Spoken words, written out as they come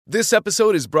This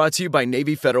episode is brought to you by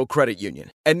Navy Federal Credit Union.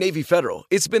 At Navy Federal,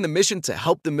 it's been the mission to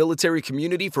help the military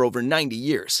community for over 90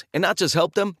 years. And not just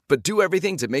help them, but do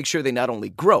everything to make sure they not only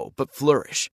grow, but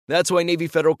flourish. That's why Navy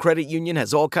Federal Credit Union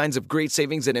has all kinds of great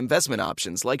savings and investment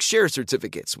options like share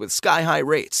certificates with sky-high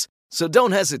rates. So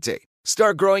don't hesitate.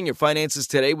 Start growing your finances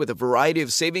today with a variety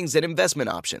of savings and investment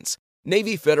options.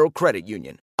 Navy Federal Credit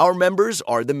Union. Our members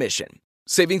are the mission.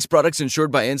 Savings products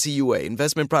insured by NCUA.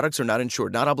 Investment products are not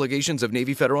insured, not obligations of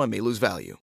Navy Federal and may lose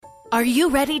value. Are you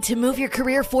ready to move your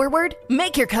career forward?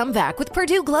 Make your comeback with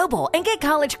Purdue Global and get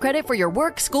college credit for your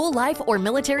work, school life, or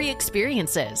military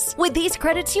experiences. With these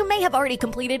credits, you may have already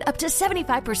completed up to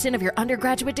 75% of your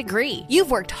undergraduate degree.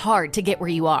 You've worked hard to get where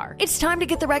you are. It's time to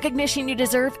get the recognition you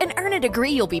deserve and earn a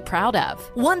degree you'll be proud of.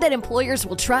 One that employers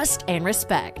will trust and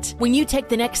respect. When you take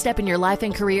the next step in your life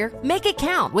and career, make it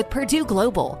count with Purdue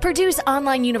Global, Purdue's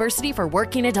online university for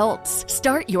working adults.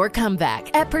 Start your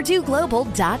comeback at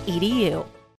purdueglobal.edu.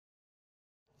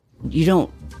 You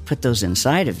don't put those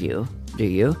inside of you, do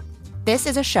you? This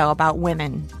is a show about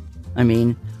women. I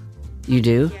mean, you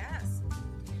do? Yes.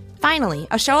 Finally,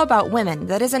 a show about women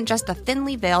that isn't just a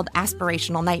thinly veiled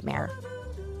aspirational nightmare.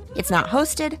 It's not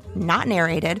hosted, not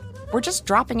narrated. We're just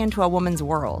dropping into a woman's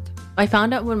world. I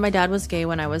found out when my dad was gay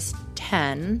when I was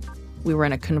 10. We were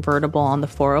in a convertible on the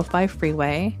 405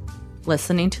 freeway,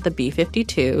 listening to the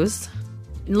B-52s.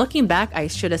 And looking back, I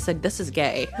should have said, this is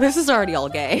gay. This is already all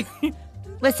gay.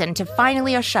 Listen to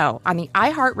Finally a Show on the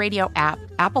iHeartRadio app,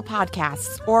 Apple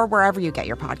Podcasts, or wherever you get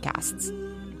your podcasts.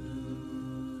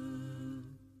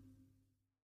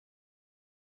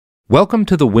 Welcome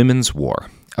to The Women's War,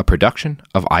 a production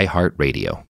of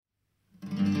iHeartRadio.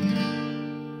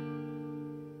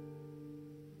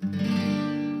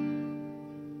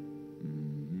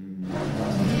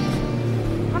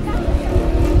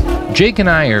 Jake and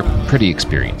I are pretty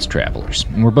experienced travelers,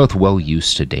 and we're both well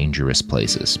used to dangerous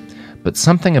places. But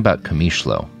something about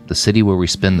Kamishlo, the city where we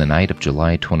spend the night of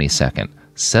July 22nd,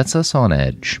 sets us on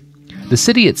edge. The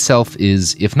city itself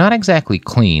is, if not exactly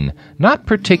clean, not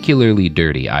particularly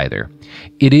dirty either.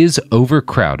 It is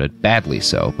overcrowded, badly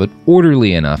so, but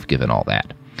orderly enough given all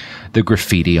that. The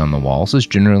graffiti on the walls is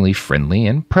generally friendly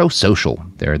and pro-social.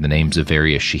 There are the names of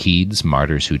various shaheeds,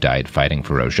 martyrs who died fighting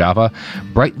for Rojava,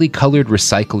 brightly colored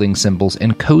recycling symbols,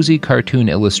 and cozy cartoon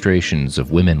illustrations of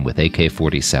women with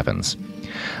AK-47s.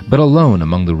 But alone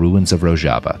among the ruins of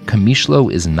Rojava,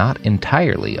 Kamishlo is not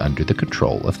entirely under the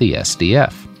control of the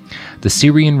SDF. The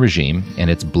Syrian regime and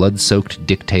its blood-soaked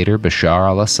dictator Bashar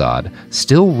al-Assad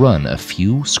still run a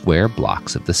few square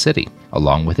blocks of the city,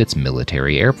 along with its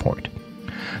military airport.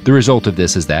 The result of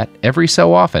this is that, every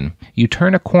so often, you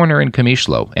turn a corner in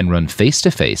Kamishlo and run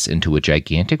face-to-face into a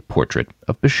gigantic portrait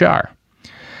of Bashar.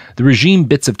 The regime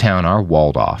bits of town are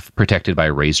walled off, protected by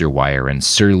razor wire and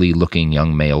surly-looking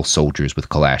young male soldiers with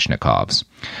Kalashnikovs.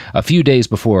 A few days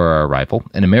before our arrival,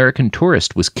 an American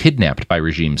tourist was kidnapped by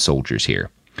regime soldiers here.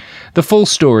 The full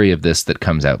story of this that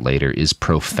comes out later is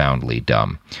profoundly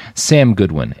dumb. Sam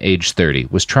Goodwin, age 30,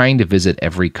 was trying to visit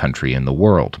every country in the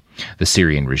world. The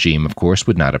Syrian regime, of course,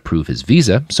 would not approve his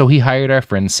visa, so he hired our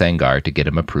friend Sangar to get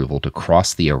him approval to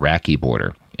cross the Iraqi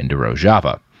border into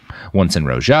Rojava. Once in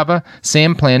Rojava,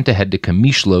 Sam planned to head to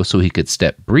Kamishlo so he could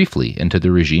step briefly into the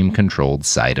regime-controlled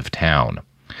side of town.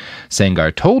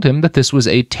 Sangar told him that this was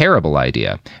a terrible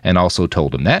idea, and also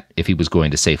told him that, if he was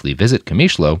going to safely visit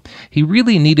Kamishlo, he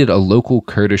really needed a local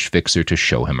Kurdish fixer to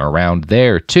show him around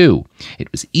there, too.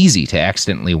 It was easy to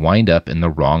accidentally wind up in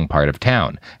the wrong part of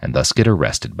town, and thus get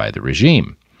arrested by the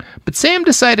regime. But Sam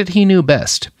decided he knew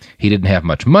best. He didn't have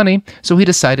much money, so he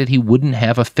decided he wouldn't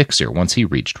have a fixer once he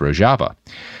reached Rojava.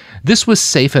 This was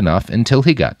safe enough until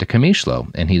he got to Kamishlo,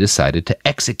 and he decided to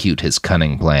execute his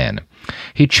cunning plan.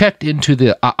 He checked into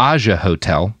the Aaja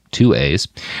Hotel, 2 A's,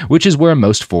 which is where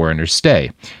most foreigners stay,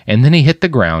 and then he hit the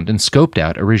ground and scoped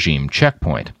out a regime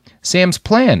checkpoint. Sam's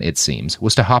plan, it seems,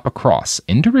 was to hop across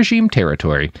into regime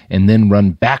territory and then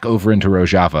run back over into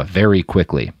Rojava very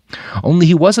quickly. Only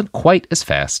he wasn't quite as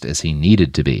fast as he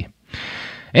needed to be.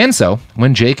 And so,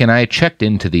 when Jake and I checked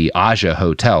into the Aaja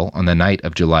Hotel on the night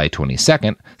of July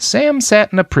 22nd, Sam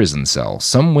sat in a prison cell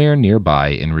somewhere nearby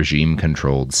in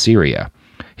regime-controlled Syria.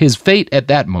 His fate at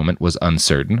that moment was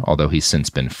uncertain, although he's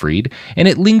since been freed, and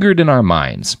it lingered in our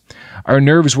minds. Our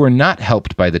nerves were not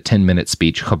helped by the 10-minute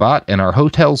speech Chabad and our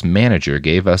hotel's manager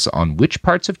gave us on which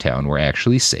parts of town were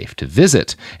actually safe to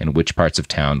visit, and which parts of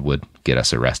town would get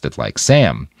us arrested like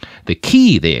Sam. The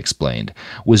key, they explained,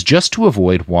 was just to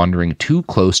avoid wandering too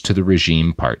close to the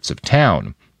regime parts of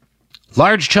town.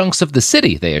 Large chunks of the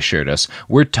city, they assured us,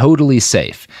 were totally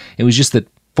safe. It was just that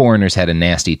foreigners had a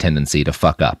nasty tendency to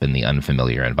fuck up in the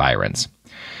unfamiliar environs.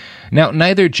 Now,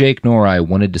 neither Jake nor I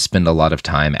wanted to spend a lot of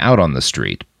time out on the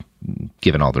street,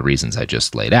 given all the reasons I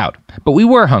just laid out. But we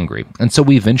were hungry, and so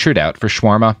we ventured out for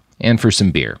shawarma and for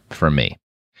some beer, for me.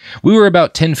 We were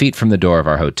about 10 feet from the door of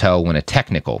our hotel when a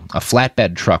Technical, a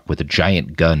flatbed truck with a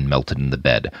giant gun melted in the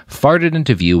bed, farted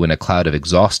into view in a cloud of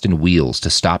exhaust and wheels to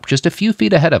stop just a few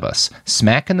feet ahead of us,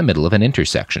 smack in the middle of an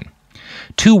intersection.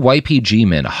 2 YPG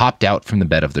men hopped out from the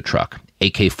bed of the truck,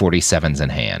 AK-47s in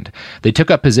hand. They took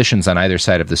up positions on either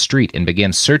side of the street and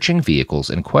began searching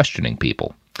vehicles and questioning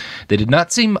people. They did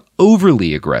not seem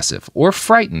overly aggressive or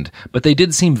frightened, but they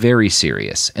did seem very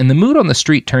serious, and the mood on the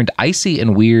street turned icy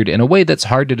and weird in a way that's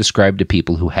hard to describe to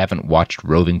people who haven't watched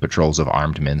roving patrols of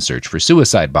armed men search for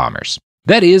suicide bombers.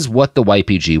 That is what the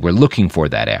YPG were looking for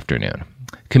that afternoon.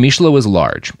 Qamishlo is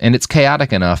large, and it's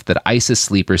chaotic enough that ISIS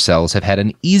sleeper cells have had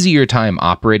an easier time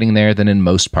operating there than in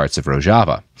most parts of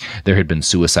Rojava. There had been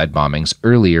suicide bombings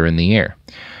earlier in the year.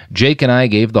 Jake and I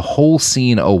gave the whole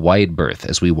scene a wide berth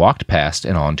as we walked past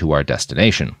and on to our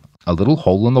destination, a little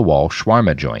hole-in-the-wall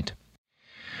shawarma joint.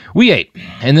 We ate,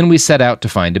 and then we set out to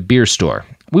find a beer store.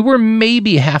 We were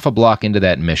maybe half a block into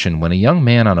that mission when a young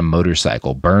man on a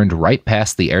motorcycle burned right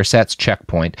past the AirSats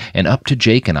checkpoint and up to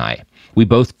Jake and I. We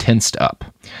both tensed up.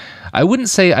 I wouldn't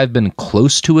say I've been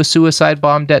close to a suicide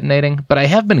bomb detonating, but I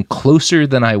have been closer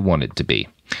than I wanted to be.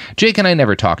 Jake and I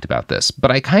never talked about this,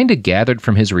 but I kind of gathered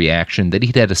from his reaction that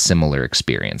he'd had a similar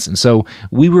experience, and so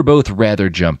we were both rather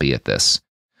jumpy at this.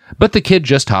 But the kid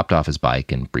just hopped off his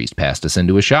bike and breezed past us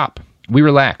into a shop. We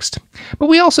relaxed, but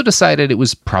we also decided it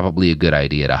was probably a good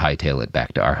idea to hightail it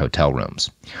back to our hotel rooms.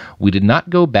 We did not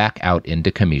go back out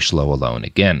into Qamishlo alone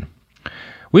again.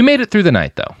 We made it through the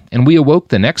night, though, and we awoke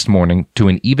the next morning to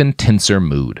an even tenser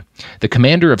mood. The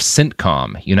commander of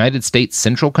CENTCOM, United States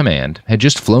Central Command, had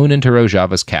just flown into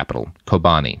Rojava's capital,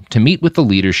 Kobani, to meet with the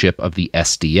leadership of the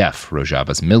SDF,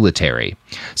 Rojava's military.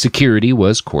 Security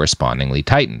was correspondingly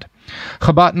tightened.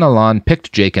 Khabat and Alan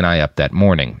picked Jake and I up that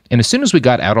morning, and as soon as we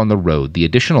got out on the road, the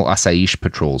additional Asaish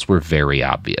patrols were very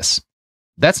obvious.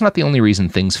 That's not the only reason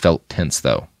things felt tense,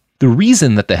 though. The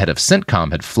reason that the head of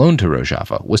CENTCOM had flown to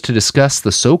Rojava was to discuss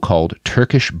the so-called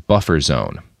Turkish buffer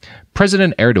zone.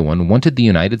 President Erdogan wanted the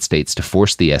United States to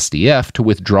force the SDF to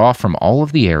withdraw from all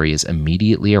of the areas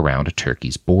immediately around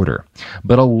Turkey's border.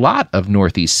 But a lot of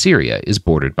northeast Syria is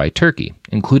bordered by Turkey,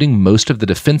 including most of the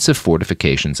defensive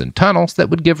fortifications and tunnels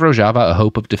that would give Rojava a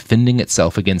hope of defending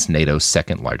itself against NATO's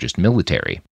second-largest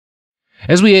military.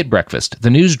 As we ate breakfast,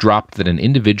 the news dropped that an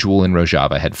individual in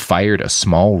Rojava had fired a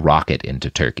small rocket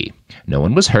into Turkey. No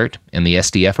one was hurt, and the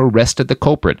SDF arrested the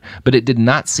culprit, but it did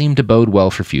not seem to bode well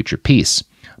for future peace.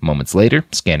 Moments later,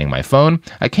 scanning my phone,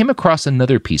 I came across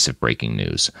another piece of breaking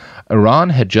news. Iran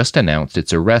had just announced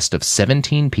its arrest of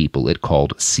 17 people it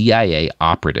called CIA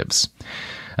operatives.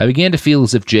 I began to feel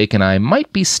as if Jake and I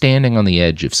might be standing on the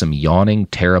edge of some yawning,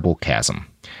 terrible chasm,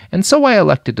 and so I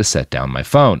elected to set down my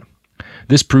phone.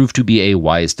 This proved to be a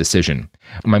wise decision.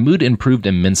 My mood improved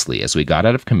immensely as we got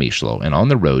out of Qamishlo and on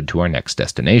the road to our next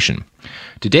destination.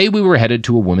 Today we were headed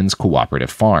to a women's cooperative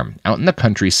farm, out in the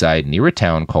countryside near a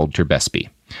town called Turbespi.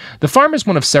 The farm is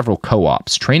one of several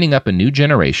co-ops training up a new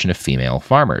generation of female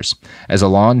farmers. As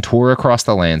Alan tore across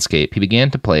the landscape, he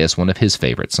began to play us one of his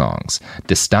favorite songs,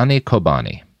 Destani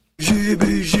Kobani.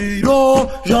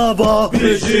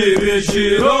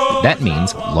 That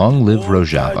means, long live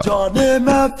Rojava.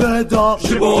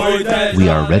 We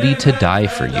are ready to die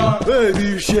for you.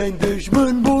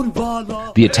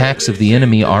 The attacks of the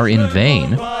enemy are in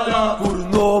vain.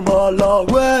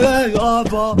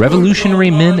 Revolutionary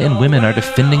men and women are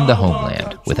defending the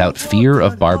homeland without fear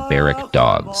of barbaric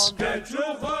dogs.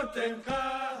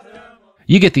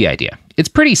 You get the idea. It's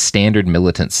pretty standard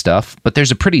militant stuff, but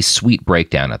there's a pretty sweet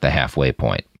breakdown at the halfway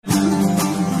point.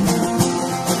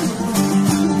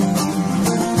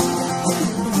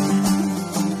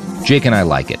 Jake and I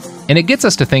like it, and it gets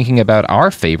us to thinking about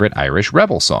our favorite Irish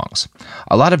rebel songs.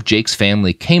 A lot of Jake's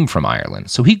family came from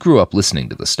Ireland, so he grew up listening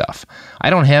to the stuff. I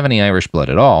don't have any Irish blood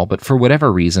at all, but for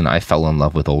whatever reason, I fell in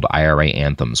love with old IRA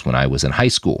anthems when I was in high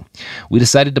school. We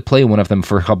decided to play one of them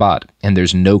for Chabad, and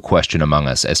there's no question among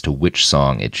us as to which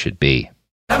song it should be.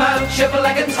 Come out,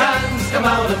 shibboleth's hands, come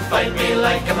out and fight me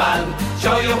like a man.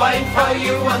 Show your wife how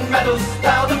you won medals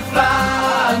down in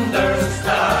Flanders.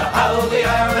 How the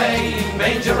IRA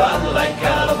made you run like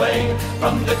Galloway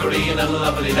from the green and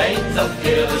lovely lanes of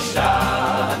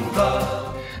Killishanva.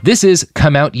 This is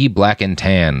Come Out Ye Black and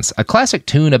Tans, a classic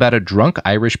tune about a drunk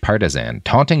Irish partisan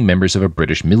taunting members of a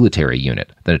British military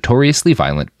unit, the notoriously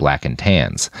violent Black and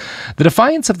Tans. The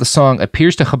defiance of the song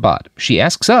appears to Chabad. She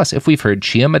asks us if we've heard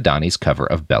Chia Madani's cover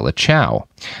of Bella Ciao.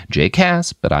 Jake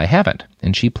has, but I haven't,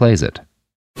 and she plays it.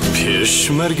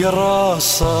 پیشمرگ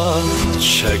راسا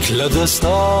شکل دست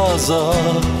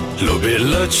آزاد لو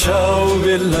بلا چاو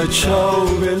بلا چاو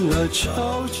بلا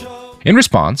چاو چاو. In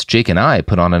response, Jake and I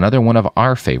put on another one of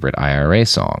our favorite IRA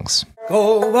songs. Go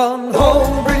on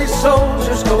home, British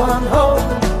soldiers, go on home.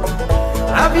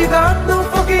 Have you got no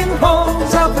fucking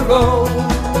homes out the road?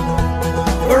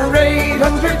 For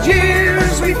 800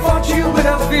 years we fought you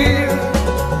without fear,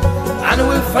 and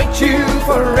we'll fight you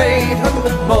for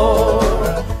 800 more.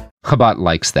 Chabad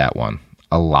likes that one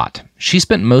a lot. She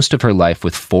spent most of her life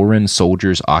with foreign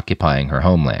soldiers occupying her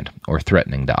homeland, or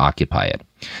threatening to occupy it.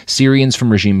 Syrians from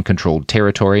regime-controlled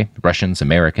territory, Russians,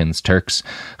 Americans, Turks.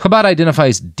 Chabad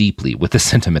identifies deeply with the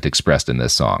sentiment expressed in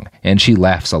this song, and she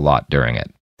laughs a lot during it.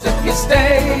 If you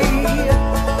stay,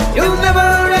 you'll never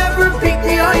ever beat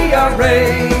the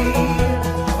IRA.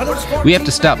 We have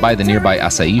to stop by the nearby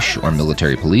Asaish, or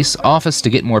military police, office to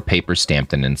get more papers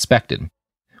stamped and inspected.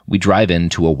 We drive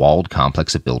into a walled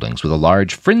complex of buildings with a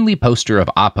large, friendly poster of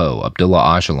Apo, Abdullah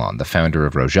Öcalan, the founder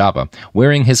of Rojava,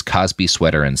 wearing his Cosby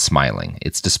sweater and smiling.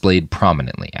 It's displayed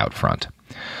prominently out front.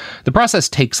 The process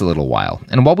takes a little while,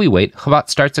 and while we wait, Chabad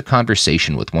starts a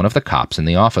conversation with one of the cops in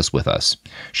the office with us.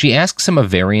 She asks him a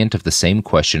variant of the same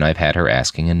question I've had her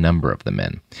asking a number of the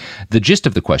men. The gist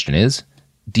of the question is,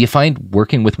 do you find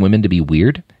working with women to be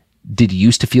weird? Did you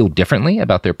used to feel differently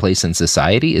about their place in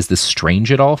society? Is this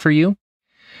strange at all for you?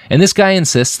 And this guy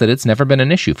insists that it's never been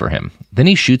an issue for him. Then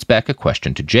he shoots back a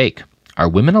question to Jake. Are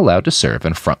women allowed to serve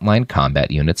in frontline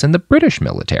combat units in the British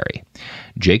military?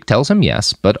 Jake tells him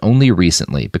yes, but only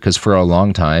recently, because for a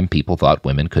long time people thought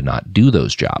women could not do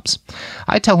those jobs.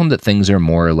 I tell him that things are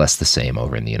more or less the same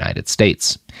over in the United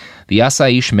States. The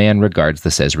Asaish man regards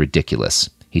this as ridiculous.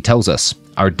 He tells us,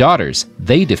 our daughters,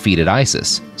 they defeated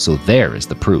ISIS, so there is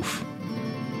the proof.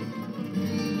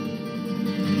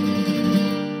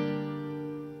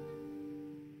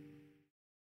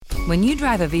 When you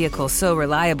drive a vehicle so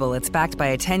reliable it's backed by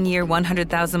a 10-year,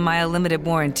 100,000-mile limited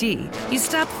warranty, you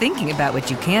stop thinking about what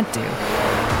you can't do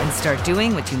and start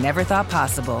doing what you never thought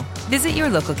possible. Visit your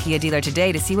local Kia dealer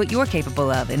today to see what you're capable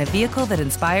of in a vehicle that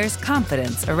inspires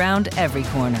confidence around every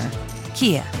corner.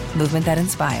 Kia, movement that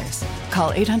inspires.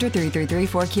 Call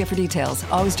 800-333-4KIA for details.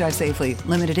 Always drive safely.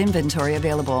 Limited inventory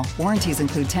available. Warranties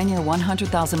include 10-year,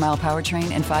 100,000-mile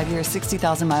powertrain and 5-year,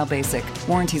 60,000-mile basic.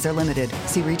 Warranties are limited.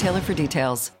 See retailer for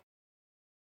details.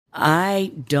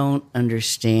 I don't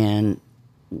understand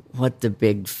what the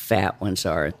big fat ones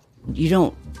are. You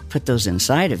don't put those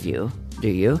inside of you, do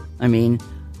you? I mean,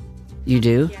 you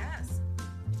do? Yes.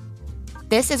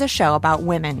 This is a show about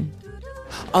women.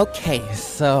 Okay,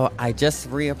 so I just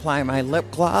reapplied my lip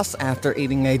gloss after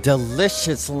eating a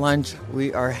delicious lunch.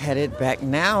 We are headed back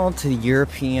now to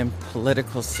European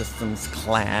Political Systems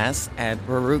class at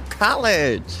Baruch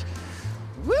College.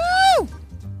 Woo!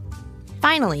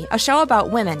 Finally, a show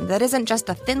about women that isn't just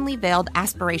a thinly veiled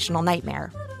aspirational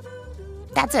nightmare.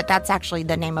 That's it. That's actually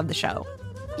the name of the show.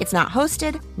 It's not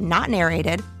hosted, not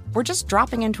narrated. We're just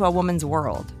dropping into a woman's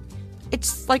world.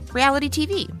 It's like reality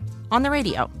TV on the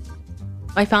radio.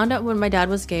 I found out when my dad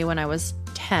was gay when I was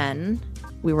 10.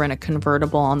 We were in a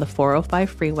convertible on the 405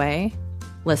 freeway,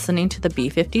 listening to the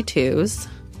B-52s.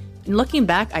 And looking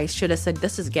back, I should have said,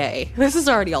 this is gay. This is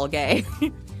already all gay.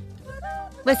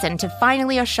 Listen to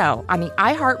Finally a Show on the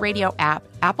iHeartRadio app,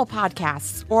 Apple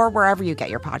Podcasts, or wherever you get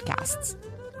your podcasts.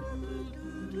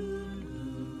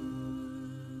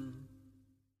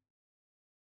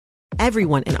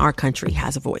 Everyone in our country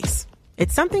has a voice.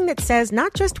 It's something that says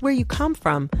not just where you come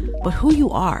from, but who you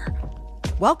are.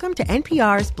 Welcome to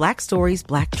NPR's Black Stories,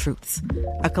 Black Truths,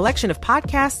 a collection of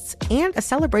podcasts and a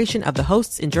celebration of the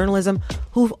hosts in journalism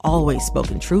who've always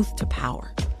spoken truth to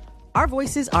power. Our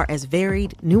voices are as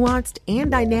varied, nuanced,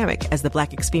 and dynamic as the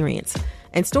Black experience,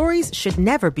 and stories should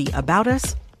never be about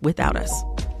us without us.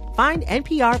 Find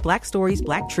NPR Black Stories,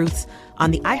 Black Truths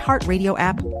on the iHeartRadio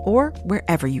app or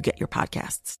wherever you get your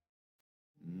podcasts.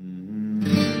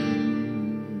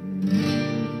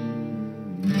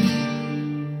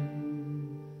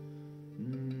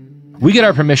 We get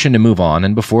our permission to move on,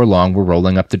 and before long we're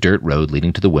rolling up the dirt road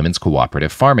leading to the Women's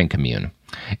Cooperative Farming Commune.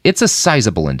 It's a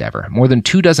sizable endeavor, more than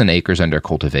 24 acres under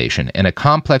cultivation, and a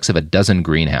complex of 12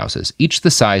 greenhouses, each the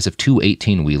size of two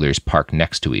 18-wheelers parked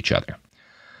next to each other.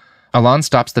 Alon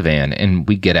stops the van, and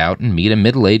we get out and meet a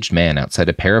middle-aged man outside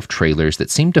a pair of trailers that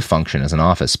seem to function as an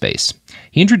office space.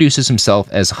 He introduces himself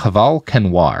as Haval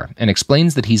Kenwar and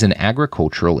explains that he's an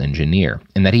agricultural engineer,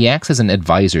 and that he acts as an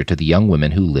advisor to the young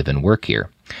women who live and work here.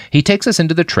 He takes us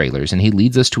into the trailers, and he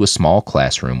leads us to a small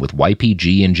classroom with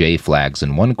YPG and J flags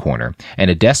in one corner,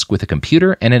 and a desk with a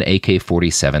computer and an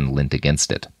AK-47 lent against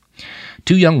it.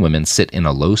 Two young women sit in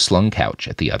a low-slung couch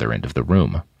at the other end of the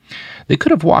room. They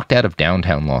could have walked out of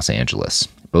downtown Los Angeles.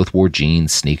 Both wore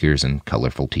jeans, sneakers, and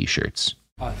colorful t-shirts.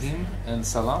 Ahim and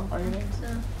Salam are your names?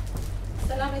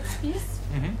 Salam, it's peace.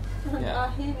 Mm-hmm.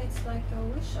 Yeah. Ahim, it's like a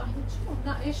wish.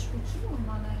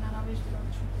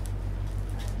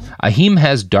 Ahim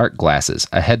has dark glasses,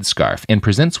 a headscarf, and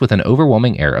presents with an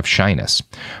overwhelming air of shyness.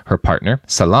 Her partner,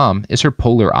 Salam, is her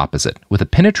polar opposite, with a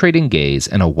penetrating gaze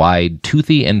and a wide,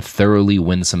 toothy, and thoroughly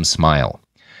winsome smile.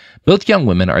 Both young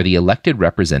women are the elected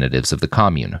representatives of the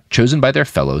commune, chosen by their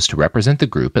fellows to represent the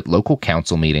group at local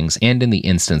council meetings and in the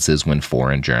instances when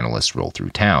foreign journalists roll through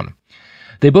town.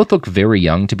 They both look very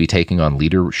young to be taking on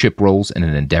leadership roles in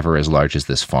an endeavor as large as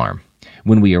this farm.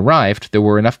 When we arrived, there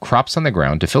were enough crops on the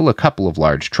ground to fill a couple of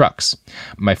large trucks.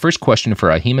 My first question for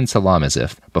Ahim and Salam is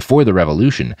if, before the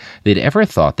revolution, they'd ever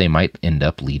thought they might end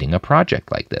up leading a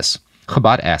project like this.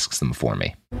 Chabad asks them for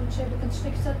me.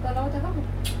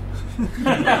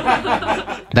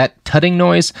 That tutting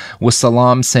noise was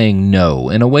Salam saying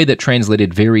no in a way that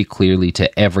translated very clearly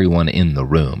to everyone in the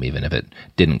room, even if it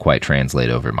didn't quite translate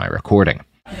over my recording.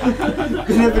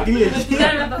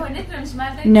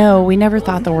 No, we never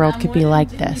thought the world could be like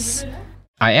this.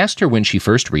 I asked her when she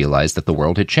first realized that the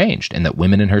world had changed and that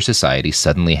women in her society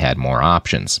suddenly had more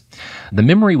options. The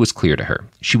memory was clear to her.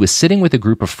 She was sitting with a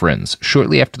group of friends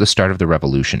shortly after the start of the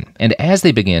revolution, and as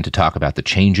they began to talk about the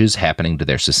changes happening to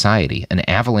their society, an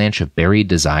avalanche of buried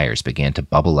desires began to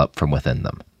bubble up from within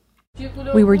them.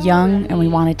 We were young and we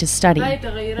wanted to study.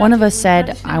 One of us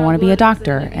said, I want to be a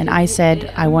doctor, and I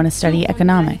said, I want to study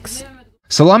economics.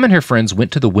 Salam and her friends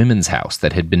went to the women's house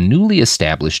that had been newly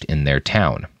established in their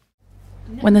town.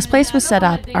 When this place was set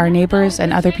up, our neighbors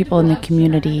and other people in the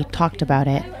community talked about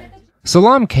it.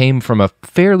 Salam came from a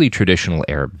fairly traditional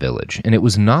Arab village, and it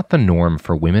was not the norm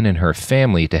for women in her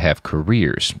family to have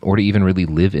careers or to even really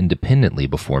live independently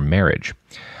before marriage.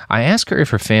 I asked her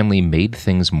if her family made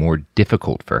things more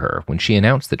difficult for her when she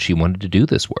announced that she wanted to do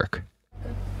this work.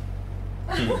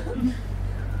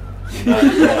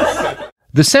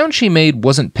 The sound she made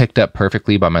wasn't picked up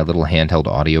perfectly by my little handheld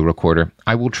audio recorder.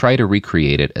 I will try to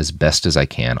recreate it as best as I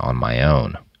can on my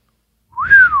own.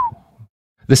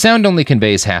 The sound only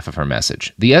conveys half of her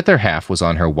message. The other half was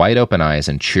on her wide-open eyes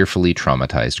and cheerfully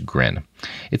traumatized grin.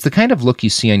 It's the kind of look you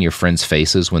see on your friends'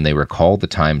 faces when they recall the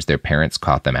times their parents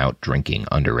caught them out drinking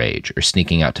underage, or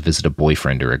sneaking out to visit a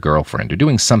boyfriend or a girlfriend, or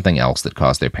doing something else that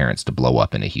caused their parents to blow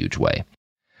up in a huge way.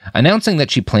 Announcing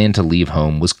that she planned to leave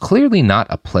home was clearly not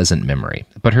a pleasant memory,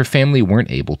 but her family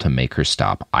weren't able to make her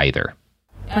stop either.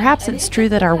 Perhaps it's true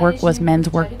that our work was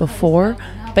men's work before,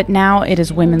 but now it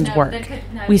is women's work.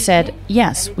 We said,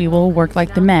 yes, we will work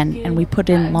like the men, and we put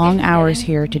in long hours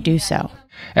here to do so.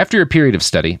 After a period of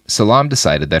study, Salam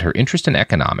decided that her interest in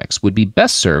economics would be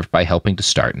best served by helping to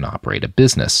start and operate a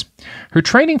business. Her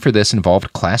training for this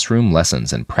involved classroom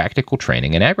lessons and practical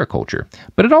training in agriculture,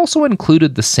 but it also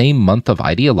included the same month of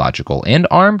ideological and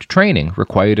armed training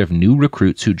required of new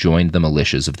recruits who joined the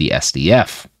militias of the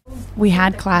SDF. We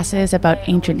had classes about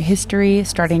ancient history,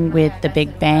 starting with the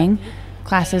Big Bang,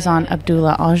 classes on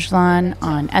Abdullah Öcalan,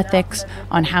 on ethics,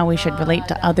 on how we should relate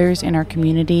to others in our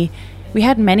community. We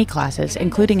had many classes,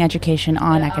 including education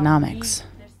on economics.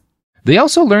 They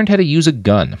also learned how to use a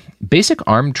gun. Basic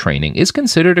armed training is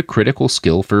considered a critical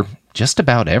skill for just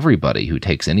about everybody who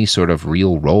takes any sort of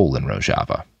real role in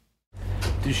Rojava.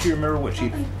 Does she remember what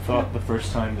she thought the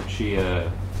first time that she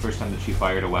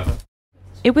fired a weapon?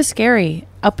 It was scary.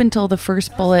 Up until the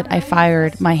first bullet I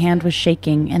fired, my hand was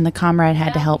shaking and the comrade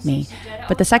had to help me.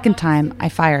 But the second time, I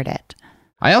fired it.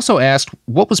 I also asked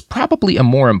what was probably a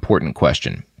more important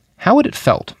question. How had it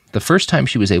felt the first time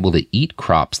she was able to eat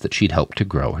crops that she'd helped to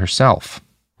grow herself?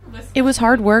 It was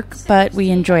hard work, but we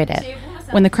enjoyed it.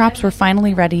 When the crops were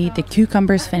finally ready, the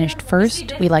cucumbers finished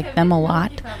first. We liked them a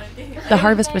lot. The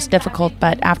harvest was difficult,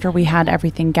 but after we had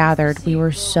everything gathered, we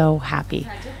were so happy.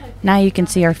 Now you can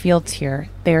see our fields here.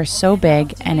 They are so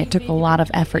big, and it took a lot of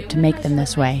effort to make them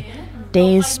this way.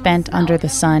 Days spent under the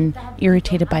sun,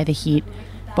 irritated by the heat.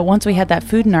 But once we had that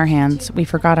food in our hands, we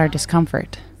forgot our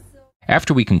discomfort.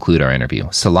 After we conclude our interview,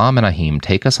 Salam and Ahim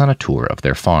take us on a tour of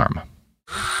their farm.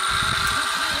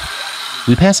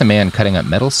 We pass a man cutting up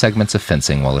metal segments of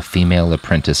fencing while a female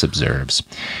apprentice observes.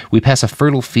 We pass a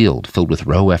fertile field filled with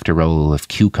row after row of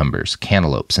cucumbers,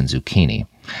 cantaloupes, and zucchini.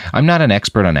 I'm not an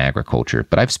expert on agriculture,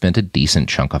 but I've spent a decent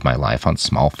chunk of my life on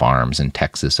small farms in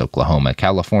Texas, Oklahoma,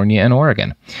 California, and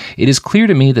Oregon. It is clear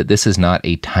to me that this is not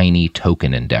a tiny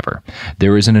token endeavor.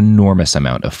 There is an enormous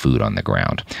amount of food on the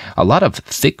ground. A lot of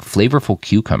thick, flavorful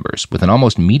cucumbers with an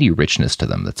almost meaty richness to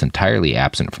them that's entirely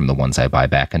absent from the ones I buy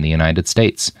back in the United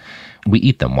States. We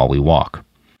eat them while we walk.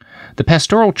 The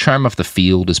pastoral charm of the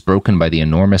field is broken by the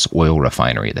enormous oil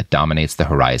refinery that dominates the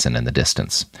horizon in the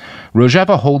distance.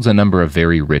 Rojava holds a number of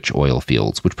very rich oil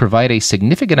fields, which provide a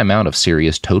significant amount of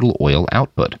Syria's total oil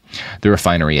output. The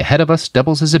refinery ahead of us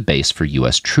doubles as a base for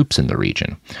U.S. troops in the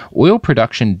region. Oil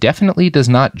production definitely does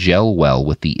not gel well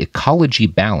with the ecology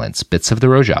balance bits of the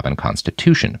Rojavan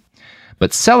constitution.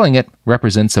 But selling it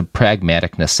represents a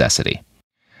pragmatic necessity.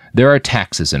 There are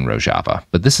taxes in Rojava,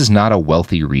 but this is not a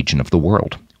wealthy region of the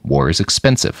world. War is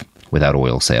expensive. Without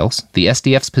oil sales, the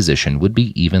SDF's position would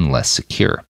be even less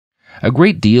secure. A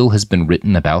great deal has been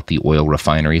written about the oil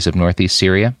refineries of northeast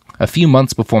Syria. A few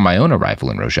months before my own arrival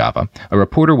in Rojava, a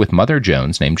reporter with Mother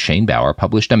Jones named Shane Bauer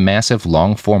published a massive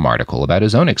long-form article about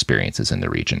his own experiences in the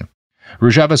region.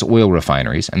 Rojava's oil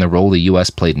refineries and the role the U.S.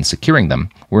 played in securing them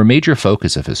were a major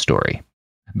focus of his story.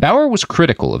 Bauer was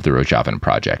critical of the Rojavan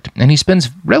project, and he spends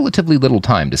relatively little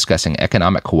time discussing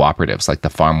economic cooperatives like the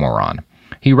farm we're on.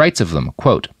 He writes of them,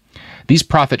 quote, "These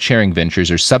profit-sharing ventures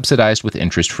are subsidized with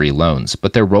interest-free loans,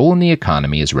 but their role in the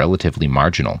economy is relatively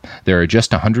marginal. There are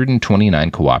just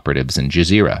 129 cooperatives in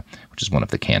Jazeera, which is one of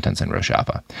the cantons in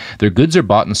Rojava. Their goods are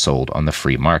bought and sold on the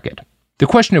free market." The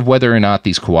question of whether or not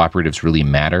these cooperatives really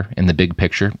matter in the big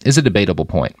picture is a debatable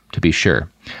point, to be sure.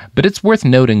 But it's worth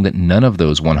noting that none of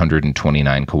those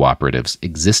 129 cooperatives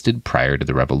existed prior to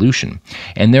the revolution,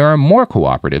 and there are more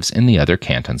cooperatives in the other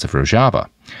cantons of Rojava.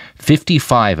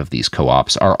 55 of these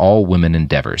co-ops are all women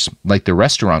endeavors, like the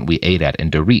restaurant we ate at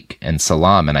in Darik and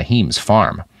Salam and Ahim's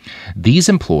farm. These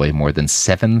employ more than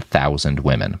 7,000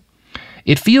 women.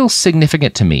 It feels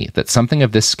significant to me that something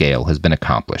of this scale has been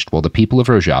accomplished while the people of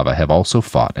Rojava have also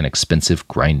fought an expensive,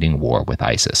 grinding war with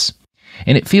ISIS.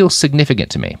 And it feels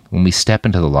significant to me when we step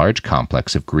into the large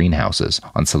complex of greenhouses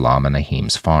on Salam and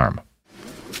Ahim's farm.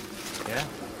 Yeah,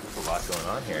 there's a lot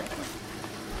going on here.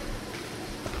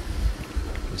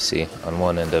 You see, on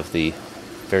one end of the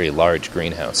very large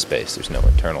greenhouse space, there's no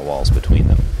internal walls between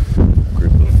them. A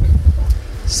group of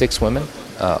 6 women,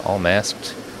 all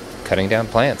masked, cutting down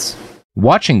plants.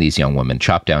 Watching these young women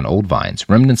chop down old vines,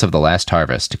 remnants of the last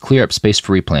harvest, to clear up space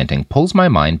for replanting pulls my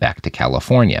mind back to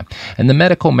California and the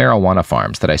medical marijuana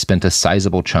farms that I spent a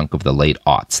sizable chunk of the late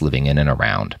aughts living in and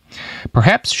around.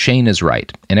 Perhaps Shane is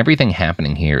right, and everything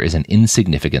happening here is an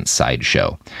insignificant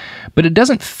sideshow. But it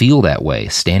doesn't feel that way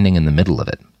standing in the middle of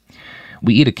it.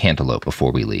 We eat a cantaloupe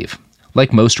before we leave.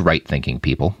 Like most right-thinking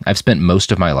people, I've spent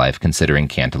most of my life considering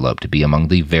cantaloupe to be among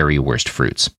the very worst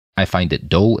fruits. I find it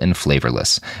dull and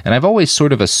flavorless, and I've always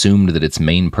sort of assumed that its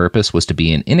main purpose was to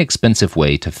be an inexpensive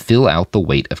way to fill out the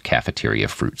weight of cafeteria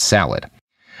fruit salad.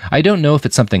 I don't know if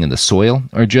it's something in the soil,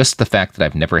 or just the fact that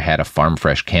I've never had a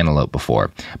farm-fresh cantaloupe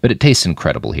before, but it tastes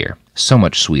incredible here, so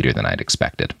much sweeter than I'd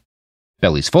expected.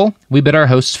 Bellies full, we bid our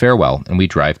hosts farewell, and we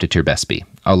drive to Turbespi,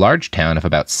 a large town of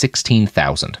about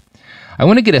 16,000. I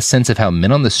want to get a sense of how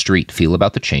men on the street feel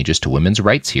about the changes to women's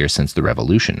rights here since the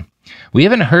revolution. We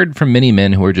haven't heard from many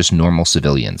men who are just normal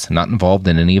civilians, not involved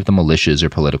in any of the militias or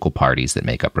political parties that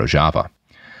make up Rojava.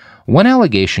 One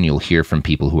allegation you'll hear from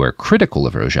people who are critical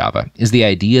of Rojava is the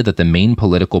idea that the main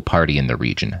political party in the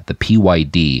region, the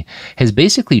PYD, has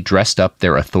basically dressed up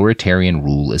their authoritarian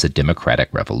rule as a democratic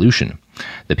revolution.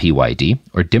 The PYD,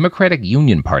 or Democratic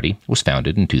Union Party, was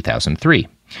founded in 2003.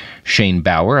 Shane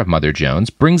Bauer of Mother Jones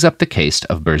brings up the case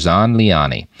of Berzan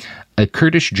Liani, a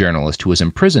Kurdish journalist who was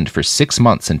imprisoned for 6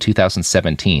 months in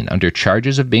 2017 under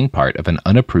charges of being part of an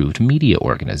unapproved media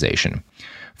organization.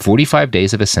 45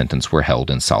 days of his sentence were held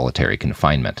in solitary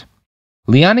confinement.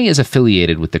 Liani is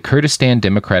affiliated with the Kurdistan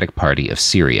Democratic Party of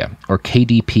Syria, or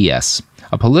KDPS,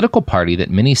 a political party that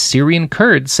many Syrian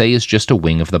Kurds say is just a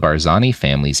wing of the Barzani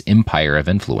family's empire of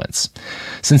influence.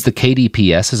 Since the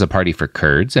KDPS is a party for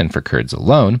Kurds and for Kurds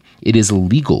alone, it is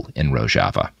legal in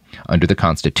Rojava. Under the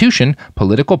constitution,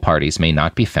 political parties may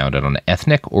not be founded on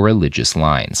ethnic or religious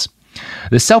lines.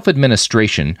 The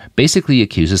self-administration basically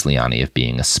accuses Liani of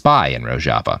being a spy in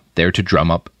Rojava, there to drum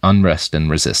up unrest and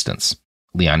resistance.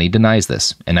 Liani denies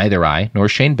this, and neither I nor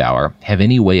Shane Bauer have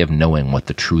any way of knowing what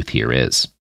the truth here is.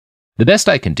 The best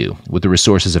I can do, with the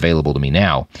resources available to me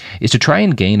now, is to try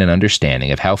and gain an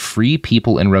understanding of how free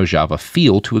people in Rojava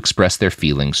feel to express their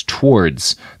feelings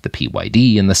towards the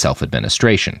PYD and the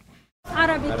self-administration.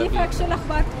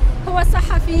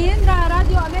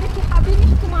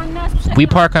 We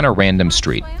park on a random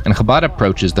street, and Chabad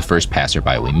approaches the first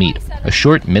passerby we meet, a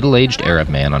short, middle-aged Arab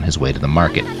man on his way to the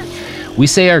market. We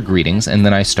say our greetings, and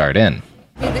then I start in.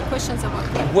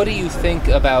 What do you think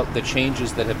about the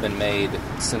changes that have been made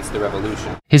since the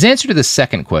revolution? His answer to the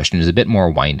second question is a bit more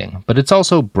winding, but it's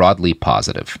also broadly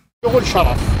positive.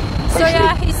 So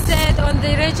yeah, he said on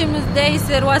the regime days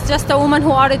there was just a woman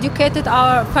who are educated,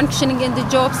 are functioning in the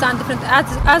jobs and different,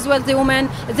 as well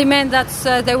the men that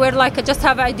they were like just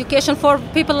have education. For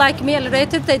people like me,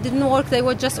 illiterate, they didn't work, they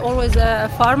were just always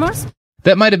farmers.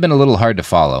 That might have been a little hard to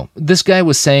follow. This guy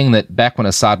was saying that back when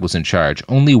Assad was in charge,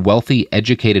 only wealthy,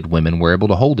 educated women were able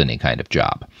to hold any kind of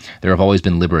job. There have always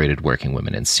been liberated working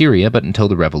women in Syria, but until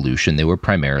the revolution, they were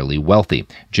primarily wealthy,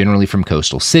 generally from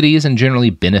coastal cities and generally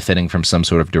benefiting from some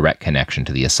sort of direct connection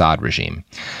to the Assad regime.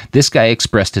 This guy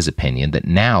expressed his opinion that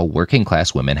now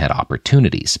working-class women had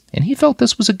opportunities, and he felt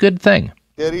this was a good thing.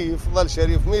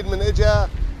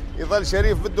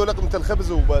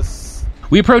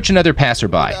 We approach another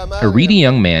passerby, a reedy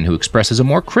young man who expresses a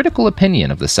more critical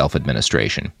opinion of the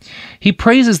self-administration. He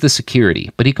praises the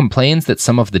security, but he complains that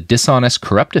some of the dishonest,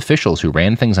 corrupt officials who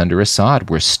ran things under Assad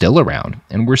were still around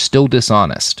and were still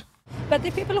dishonest. But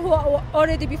the people who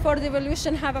already before the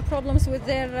revolution have problems with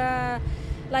their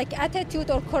attitude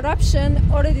or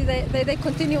corruption, already they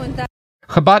continue in that.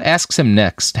 Chabad asks him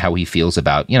next how he feels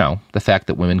about, the fact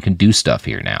that women can do stuff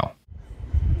here now.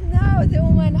 Now the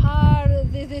women are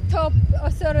the top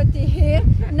authority here.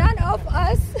 None of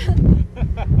us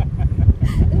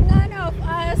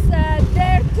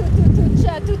dare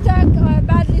to talk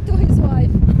badly to his wife.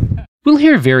 We'll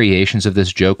hear variations of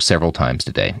this joke several times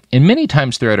today, and many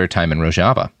times throughout our time in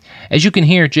Rojava. As you can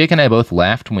hear, Jake and I both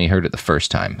laughed when we heard it the first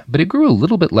time, but it grew a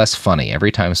little bit less funny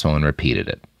every time someone repeated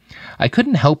it. I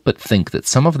couldn't help but think that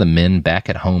some of the men back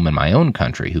at home in my own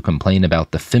country who complain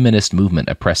about the feminist movement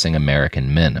oppressing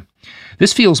American men.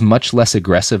 This feels much less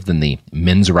aggressive than the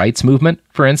men's rights movement,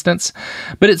 for instance,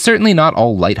 but it's certainly not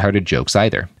all lighthearted jokes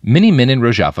either. Many men in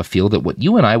Rojava feel that what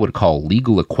you and I would call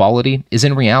legal equality is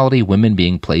in reality women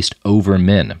being placed over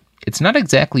men. It's not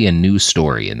exactly a new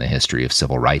story in the history of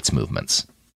civil rights movements.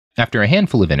 After a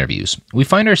handful of interviews, we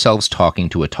find ourselves talking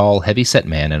to a tall, heavy-set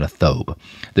man in a thobe,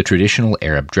 the traditional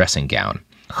Arab dressing gown.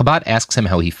 Chabad asks him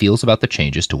how he feels about the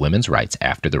changes to women's rights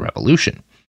after the revolution.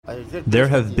 There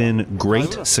have been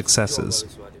great successes.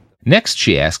 Next,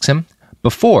 she asks him,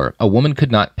 before, a woman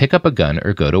could not pick up a gun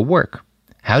or go to work.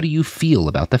 How do you feel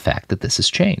about the fact that this has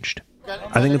changed?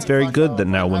 I think it's very good that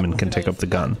now women can take up the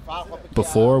gun.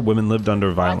 Before, women lived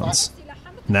under violence.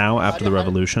 Now, after the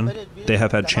revolution, they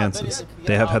have had chances.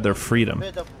 They have had their freedom.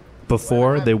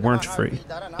 Before, they weren't free.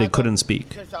 They couldn't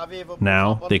speak.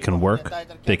 Now, they can work.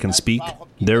 They can speak.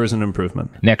 There is an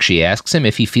improvement. Next, she asks him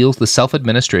if he feels the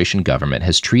self-administration government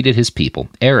has treated his people,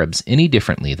 Arabs, any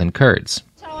differently than Kurds.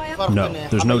 No,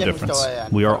 there's no difference.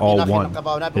 We are all one.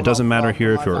 It doesn't matter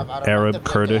here if you're Arab,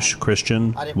 Kurdish,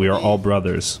 Christian. We are all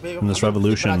brothers. In this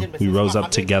revolution, we rose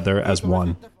up together as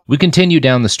one. We continue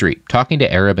down the street, talking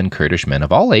to Arab and Kurdish men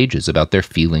of all ages about their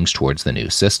feelings towards the new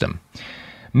system.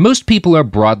 Most people are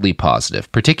broadly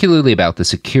positive, particularly about the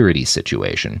security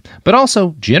situation, but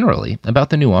also, generally, about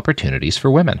the new opportunities for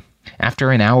women.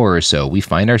 After an hour or so, we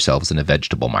find ourselves in a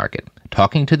vegetable market,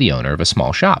 talking to the owner of a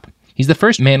small shop. He's the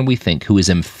first man we think who is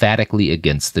emphatically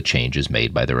against the changes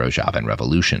made by the Rojavan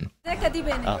Revolution.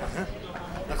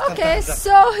 Okay,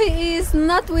 so he is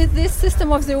not with this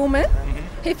system of the woman.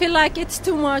 He feel like it's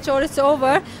too much or it's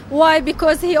over. Why?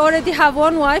 Because he already have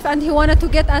one wife and he wanted to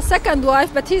get a second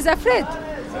wife, but he's afraid.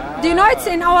 Do you know it's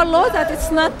in our law that it's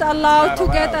not allowed to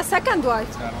get a second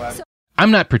wife?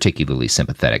 I'm not particularly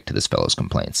sympathetic to this fellow's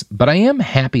complaints, but I am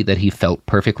happy that he felt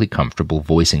perfectly comfortable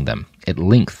voicing them at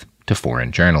length to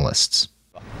foreign journalists.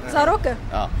 Zaroka.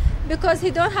 Because he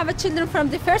don't have a children from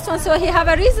the first one, so he have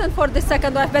a reason for the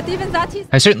second wife. But even that,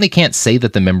 I certainly can't say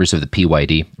that the members of the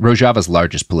PYD, Rojava's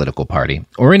largest political party,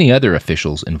 or any other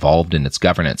officials involved in its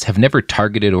governance have never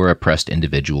targeted or oppressed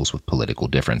individuals with political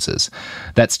differences.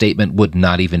 That statement would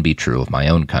not even be true of my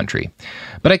own country.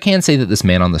 But I can say that this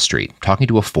man on the street, talking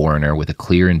to a foreigner with a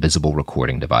clear and visible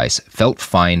recording device, felt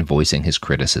fine voicing his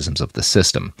criticisms of the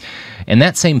system. And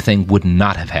that same thing would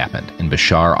not have happened in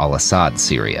Bashar al-Assad's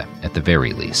Syria, at the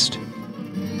very least.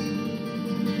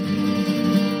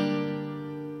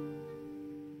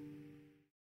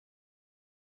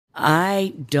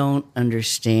 I don't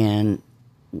understand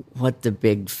what the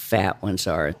big fat ones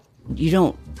are. You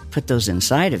don't put those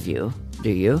inside of you,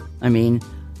 do you? I mean,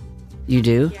 you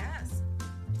do?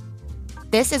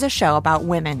 This is a show about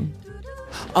women.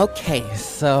 Okay,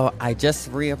 so I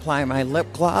just reapplied my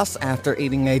lip gloss after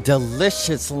eating a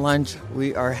delicious lunch.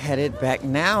 We are headed back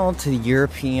now to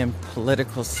European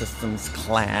Political Systems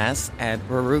class at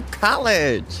Baruch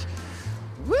College.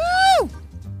 Woo!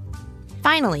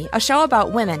 Finally, a show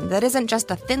about women that isn't just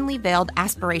a thinly veiled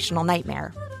aspirational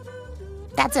nightmare.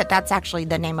 That's it. That's actually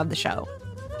the name of the show.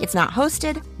 It's not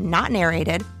hosted, not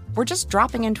narrated. We're just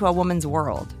dropping into a woman's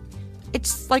world.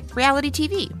 It's like reality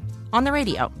TV, on the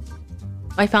radio.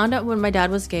 I found out when my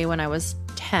dad was gay when I was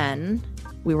 10.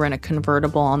 We were in a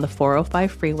convertible on the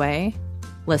 405 freeway,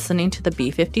 listening to the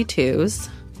B-52s.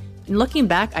 And looking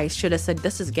back, I should have said,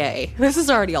 this is gay. This is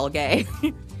already all gay.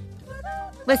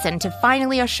 Listen to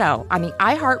Finally a Show on the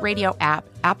iHeartRadio app,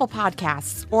 Apple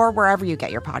Podcasts, or wherever you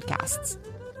get your podcasts.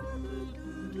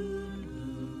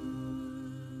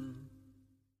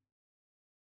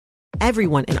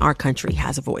 Everyone in our country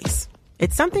has a voice.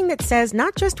 It's something that says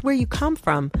not just where you come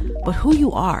from, but who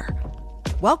you are.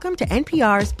 Welcome to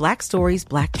NPR's Black Stories,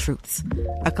 Black Truths,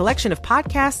 a collection of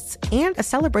podcasts and a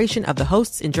celebration of the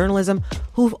hosts in journalism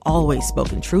who've always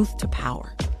spoken truth to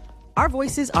power. Our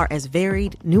voices are as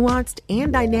varied, nuanced,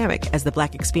 and dynamic as the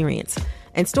Black experience,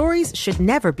 and stories should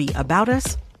never be about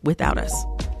us without us.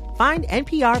 Find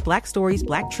NPR Black Stories,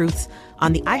 Black Truths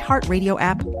on the iHeartRadio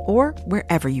app or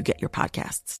wherever you get your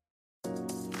podcasts.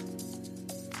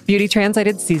 Beauty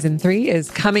Translated Season 3 is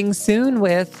coming soon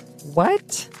with,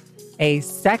 what? A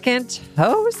second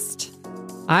host?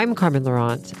 I'm Carmen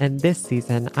Laurent, and this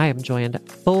season I am joined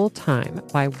full-time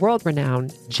by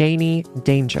world-renowned Janie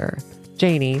Danger.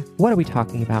 Janie, what are we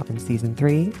talking about in Season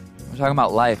 3? We're talking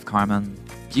about life, Carmen.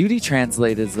 Beauty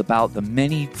Translated is about the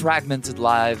many fragmented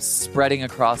lives spreading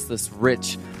across this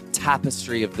rich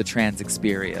tapestry of the trans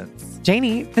experience.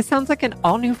 Janie, this sounds like an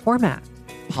all-new format.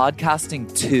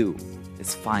 Podcasting 2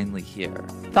 is finally here.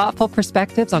 Thoughtful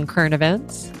perspectives on current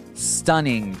events.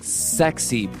 Stunning,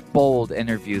 sexy, bold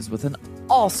interviews with an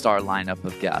all-star lineup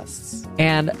of guests.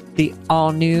 And the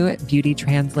all-new Beauty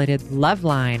Translated Love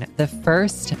Line, the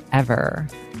first ever.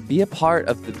 Be a part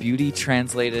of the Beauty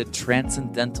Translated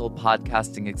Transcendental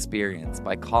Podcasting experience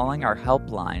by calling our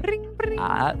helpline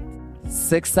at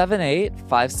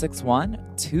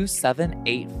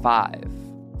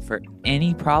 678-561-2785. For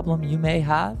any problem you may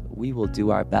have, we will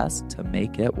do our best to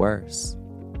make it worse.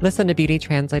 Listen to Beauty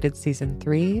Translated Season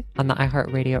 3 on the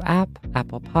iHeartRadio app,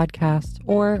 Apple Podcasts,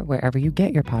 or wherever you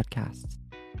get your podcasts.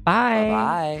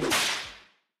 Bye. Bye.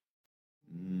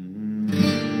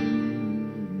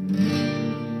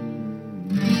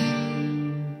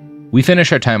 We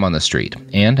finish our time on the street,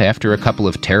 and after a couple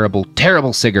of terrible,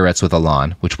 terrible cigarettes with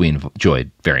Alon, which we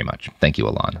enjoyed very much, thank you,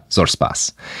 Alon,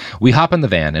 Zorspas, we hop in the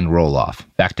van and roll off,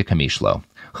 back to Kamishlo.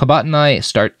 Chabat and I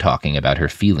start talking about her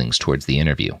feelings towards the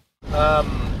interview. How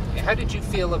did you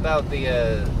feel about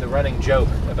the running joke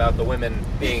about the women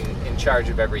being in charge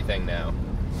of everything now?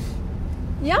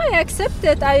 Yeah, I accept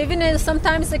it. I even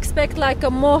sometimes expect like a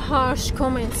more harsh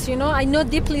comments, you know. I know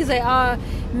deeply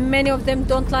many of them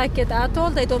don't like it at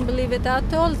all. They don't believe it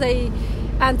at all.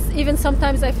 And even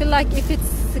sometimes I feel like if it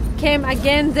came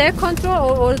again their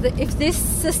control if this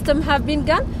system have been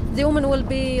gone, the woman will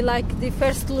be like the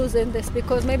first loser in this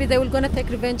because maybe they will gonna take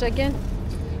revenge again.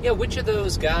 Yeah, which of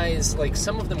those guys, like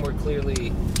some of them were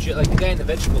clearly, like the guy in the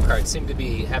vegetable cart seemed to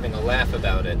be having a laugh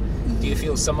about it. Do you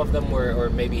feel some of them were, or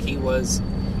maybe he was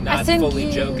not fully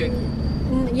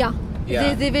joking? Yeah.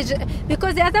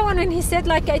 Because the other one, when he said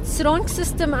like it's wrong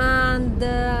system and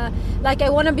like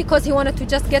I want to, because he wanted to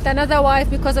just get another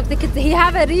wife because of the kids. He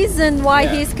have a reason why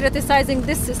he's criticizing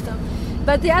this system.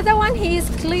 But the other one, he is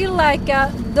clear like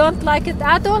don't like it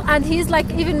at all, and he's like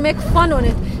even make fun on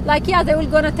it. Like, yeah, they will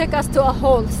gonna take us to a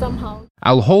hole somehow.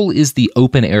 Al-Hol is the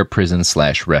open-air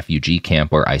prison/refugee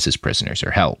camp where ISIS prisoners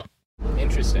are held.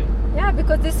 Interesting. Yeah,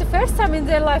 because this is the first time in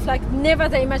their life, like never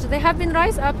they imagine. They have been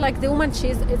raised up like the woman,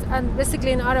 and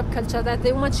basically in Arab culture, that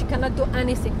the woman, she cannot do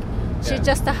anything. She's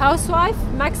just a housewife,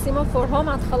 maximum for home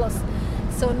and khalas.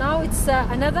 So now it's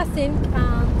another thing,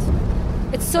 and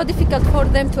it's so difficult for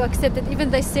them to accept it.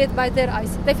 Even they say it by their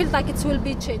eyes. They feel like it will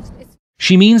be changed.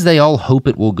 She means they all hope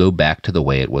it will go back to the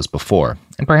way it was before,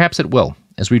 and perhaps it will.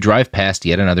 As we drive past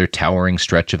yet another towering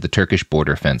stretch of the Turkish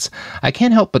border fence, I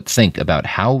can't help but think about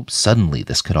how suddenly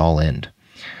this could all end.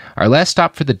 Our last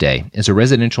stop for the day is a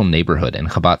residential neighborhood in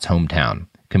Chabat's hometown,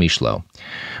 Kamishlo.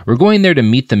 We're going there to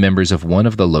meet the members of one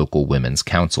of the local women's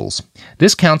councils.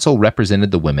 This council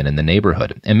represented the women in the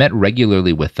neighborhood and met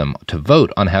regularly with them to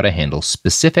vote on how to handle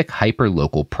specific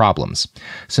hyper-local problems.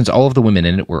 Since all of the women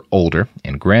in it were older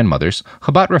and grandmothers,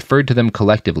 Chabat referred to them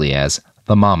collectively as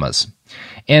the mamas.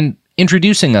 And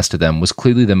introducing us to them was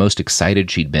clearly the most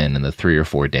excited she'd been in the 3 or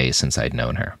 4 days since I'd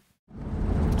known her.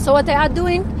 So what they are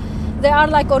doing, they are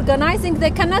like organizing.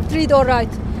 They cannot read or write.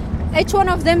 Each one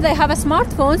of them, they have a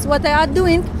smartphones. What they are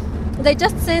doing, they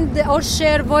just send or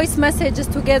share voice messages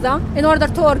together in order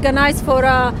to organize for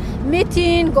a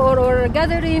meeting or a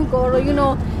gathering, or, you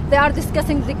know, they are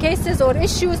discussing the cases or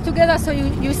issues together. So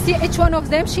you see each one of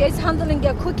them, she is handling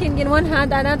a cooking in one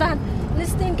hand, another hand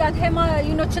listening, and him,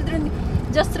 children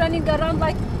just running around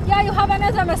like, yeah, you have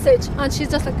another message. And she's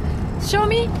just like, Show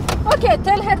me. Okay,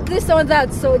 tell her this or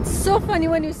that. So it's so funny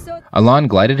when you saw. Alon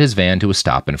glided his van to a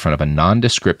stop in front of a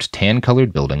nondescript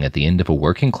tan-colored building at the end of a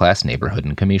working-class neighborhood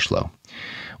in Kamishlo.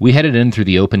 We headed in through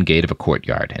the open gate of a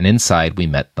courtyard, and inside we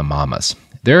met the mamas.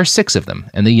 There are 6 of them,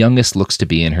 and the youngest looks to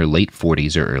be in her late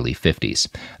 40s or early 50s.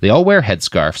 They all wear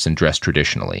headscarves and dress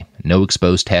traditionally. No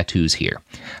exposed tattoos here.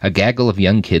 A gaggle of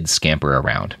young kids scamper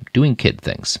around, doing kid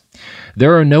things.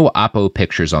 There are no Apo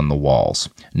pictures on the walls,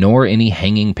 nor any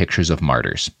hanging pictures of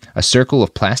martyrs. A circle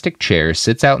of plastic chairs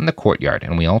sits out in the courtyard,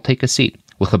 and we all take a seat,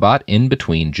 with Chabad in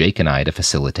between Jake and I to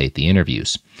facilitate the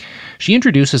interviews. She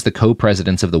introduces the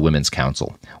co-presidents of the Women's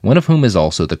Council, one of whom is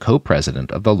also the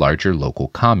co-president of the larger local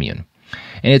commune.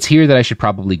 And it's here that I should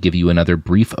probably give you another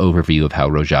brief overview of how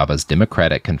Rojava's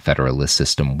democratic confederalist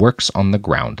system works on the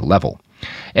ground level.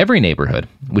 Every neighborhood,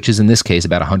 which is in this case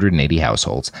about 180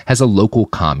 households, has a local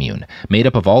commune made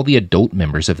up of all the adult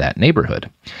members of that neighborhood.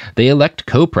 They elect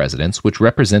co-presidents which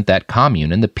represent that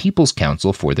commune and the People's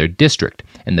Council for their district,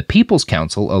 and the People's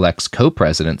Council elects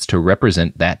co-presidents to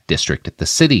represent that district at the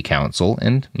City Council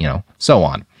and, so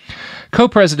on.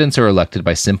 Co-presidents are elected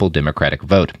by simple democratic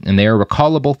vote, and they are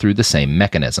recallable through the same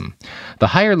mechanism. The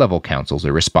higher-level councils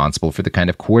are responsible for the kind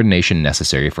of coordination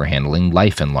necessary for handling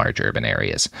life in large urban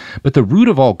areas. But the root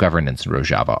of all governance in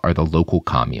Rojava are the local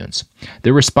communes.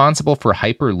 They're responsible for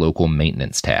hyper-local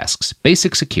maintenance tasks,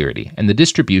 basic security, and the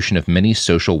distribution of many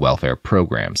social welfare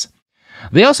programs.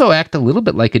 They also act a little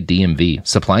bit like a DMV,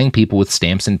 supplying people with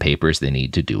stamps and papers they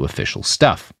need to do official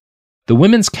stuff. The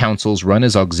women's councils run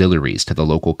as auxiliaries to the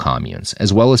local communes,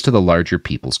 as well as to the larger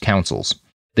people's councils.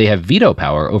 They have veto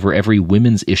power over every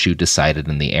women's issue decided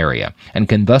in the area, and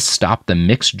can thus stop the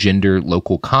mixed-gender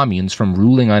local communes from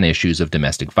ruling on issues of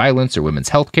domestic violence or women's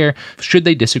health care should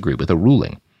they disagree with a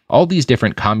ruling. All these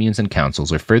different communes and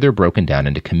councils are further broken down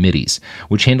into committees,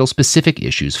 which handle specific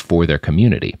issues for their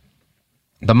community.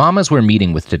 The mamas we're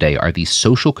meeting with today are the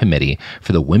social committee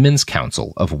for the Women's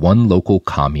Council of one local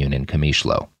commune in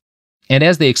Kamishlo. And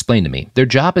as they explained to me, their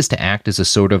job is to act as a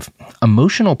sort of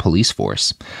emotional police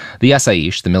force. The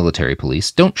Asaish, the military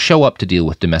police, don't show up to deal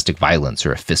with domestic violence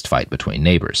or a fistfight between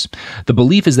neighbors. The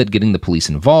belief is that getting the police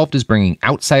involved is bringing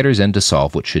outsiders in to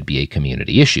solve what should be a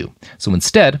community issue. So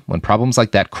instead, when problems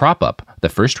like that crop up, the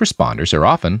first responders are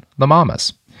often the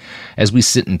mamas. As we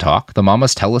sit and talk, the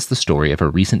mamas tell us the story of a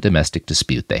recent domestic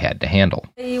dispute they had to handle.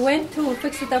 They went to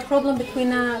fix the problem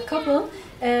between a couple.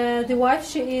 The wife,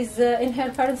 she is in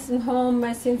her parents'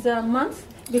 home since a month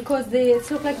because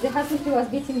it looked like the husband was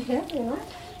beating her,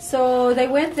 So they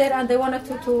went there and they wanted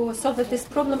to solve this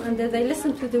problem, and they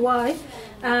listened to the wife.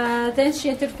 Then she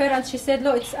interfered and she said,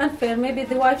 no, it's unfair. Maybe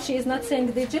the wife, she is not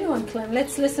saying the genuine claim.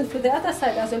 Let's listen to the other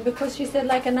side as well, because she said,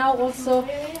 now also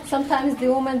sometimes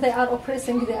the women, they are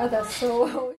oppressing the others.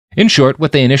 So. In short,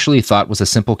 what they initially thought was a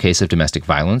simple case of domestic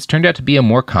violence turned out to be a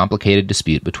more complicated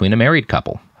dispute between a married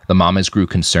couple. The mamas grew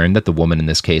concerned that the woman in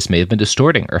this case may have been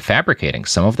distorting or fabricating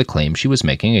some of the claims she was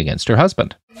making against her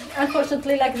husband.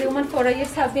 Unfortunately, the women for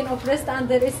years have been oppressed, and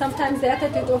there is sometimes the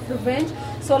attitude of revenge.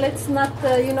 So let's not,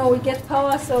 we get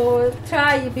power, so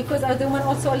try, because the women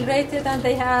also irritated and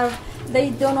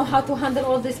they don't know how to handle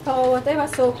all this power, whatever.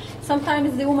 So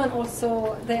sometimes the women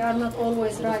also, they are not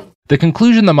always right. The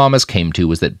conclusion the mamas came to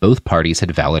was that both parties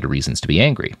had valid reasons to be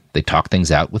angry. They talked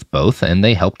things out with both, and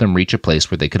they helped them reach a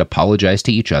place where they could apologize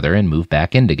to each other and move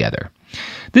back in together.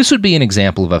 This would be an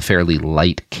example of a fairly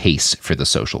light case for the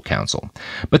social council,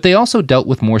 but they also dealt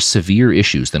with more severe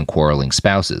issues than quarreling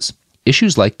spouses.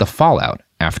 Issues like the fallout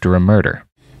after a murder.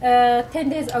 10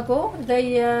 days ago,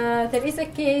 there is a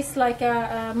case,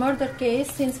 a murder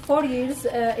case. Since 4 years,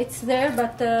 it's there,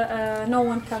 but no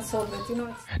one can solve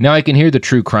it. Now, I can hear the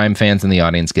true crime fans in the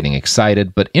audience getting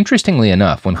excited, but interestingly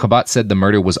enough, when Chabad said the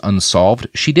murder was unsolved,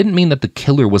 she didn't mean that the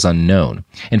killer was unknown.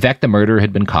 In fact, the murderer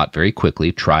had been caught very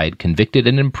quickly, tried, convicted,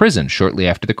 and imprisoned shortly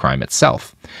after the crime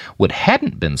itself. What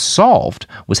hadn't been solved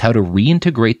was how to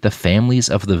reintegrate the families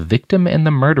of the victim and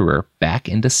the murderer back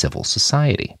into civil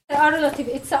society. Our relative,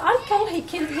 it's an uncle, he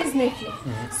killed his nephew.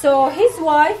 Mm-hmm. So his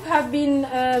wife have been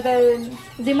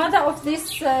the mother of this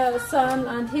son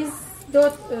and his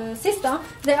sister.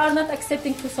 They are not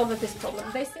accepting to solve this problem.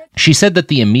 She said that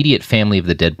the immediate family of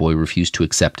the dead boy refused to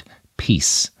accept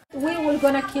peace. We were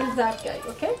gonna kill that guy,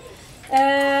 okay?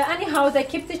 Anyhow, they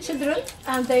keep the children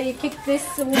and they kick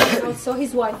this woman, also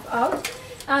his wife, out.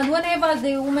 And whenever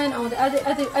the woman or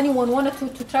anyone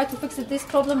wanted to try to fix this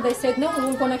problem, they said, no,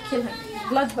 we're going to kill him,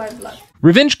 blood by blood.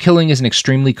 Revenge killing is an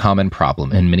extremely common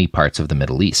problem in many parts of the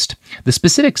Middle East. The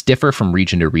specifics differ from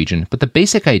region to region, but the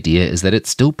basic idea is that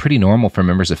it's still pretty normal for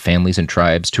members of families and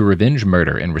tribes to revenge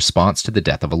murder in response to the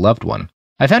death of a loved one.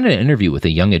 I found an interview with a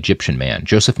young Egyptian man,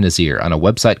 Joseph Nazir, on a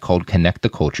website called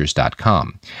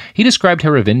connectthecultures.com. He described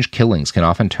how revenge killings can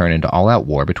often turn into all-out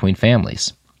war between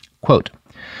families. Quote,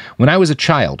 "When I was a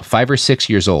child, 5 or 6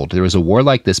 years old, there was a war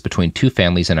like this between two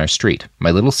families in our street. My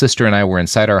little sister and I were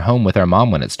inside our home with our mom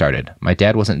when it started. My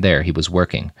dad wasn't there, he was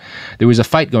working. There was a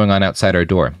fight going on outside our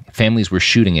door. Families were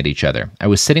shooting at each other. I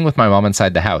was sitting with my mom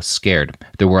inside the house, scared.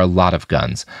 There were a lot of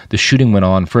guns. The shooting went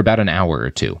on for about an hour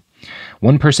or two.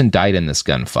 One person died in this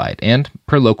gunfight, and,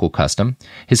 per local custom,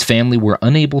 his family were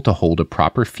unable to hold a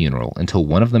proper funeral until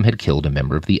one of them had killed a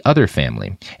member of the other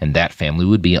family, and that family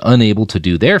would be unable to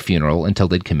do their funeral until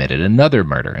they'd committed another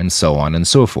murder, and so on and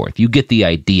so forth. You get the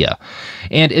idea.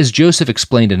 And as Joseph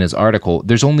explained in his article,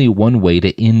 there's only one way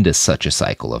to end such a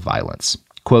cycle of violence.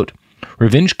 Quote,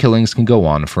 "Revenge killings can go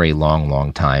on for a long,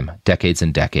 long time, decades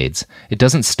and decades. It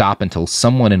doesn't stop until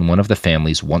someone in one of the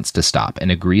families wants to stop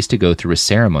and agrees to go through a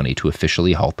ceremony to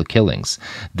officially halt the killings.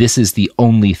 This is the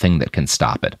only thing that can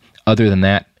stop it. Other than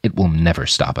that, it will never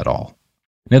stop at all."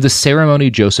 Now, the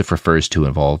ceremony Joseph refers to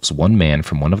involves one man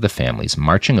from one of the families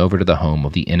marching over to the home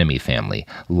of the enemy family,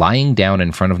 lying down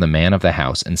in front of the man of the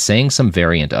house and saying some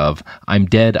variant of, "I'm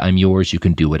dead, I'm yours, you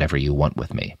can do whatever you want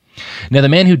with me." Now, the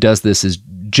man who does this is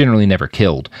generally never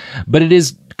killed, but it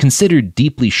is considered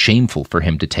deeply shameful for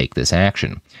him to take this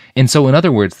action. And so, in other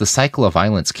words, the cycle of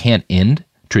violence can't end,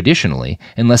 traditionally,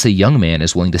 unless a young man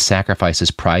is willing to sacrifice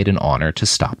his pride and honor to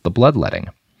stop the bloodletting.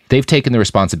 They've taken the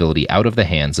responsibility out of the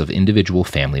hands of individual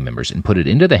family members and put it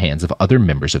into the hands of other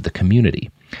members of the community.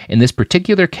 In this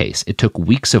particular case, it took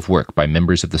weeks of work by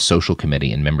members of the social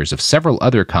committee and members of several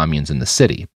other communes in the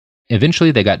city.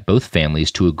 Eventually, they got both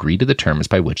families to agree to the terms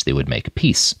by which they would make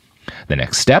peace. The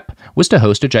next step was to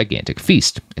host a gigantic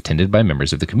feast, attended by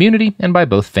members of the community and by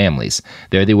both families.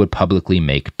 There they would publicly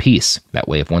make peace. That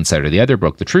way, if one side or the other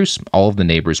broke the truce, all of the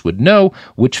neighbors would know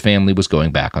which family was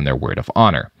going back on their word of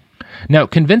honor. Now,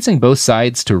 convincing both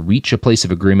sides to reach a place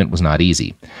of agreement was not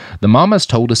easy. The Mamas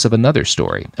told us of another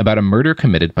story, about a murder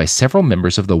committed by several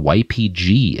members of the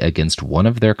YPG against one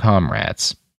of their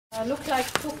comrades. Look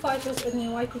like two fighters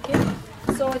in YPG.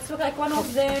 So it's look like one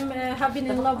of them have been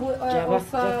in love with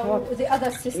the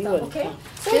other sister, okay?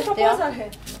 So he proposed her.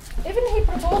 Even he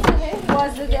proposed her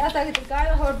was the other guy,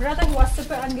 her brother, who was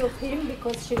super angry with him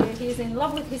because he's in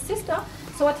love with his sister.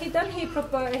 So what he done,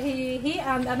 he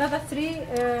and another 3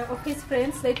 of his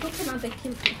friends, they took him and they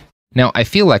killed him. Now, I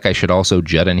feel like I should also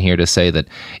jut in here to say that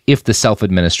if the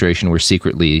self-administration were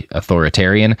secretly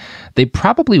authoritarian, they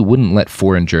probably wouldn't let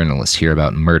foreign journalists hear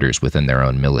about murders within their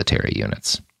own military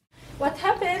units. What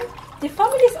happened, the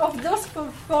families of those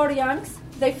 4 youngs,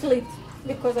 they fled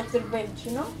because of the revenge,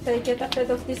 you know? They get afraid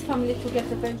of this family to get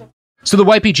revenge. So the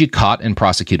YPG caught and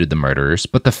prosecuted the murderers,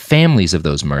 but the families of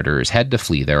those murderers had to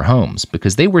flee their homes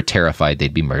because they were terrified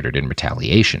they'd be murdered in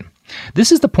retaliation.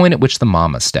 This is the point at which the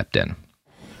Mamas stepped in.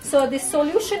 So the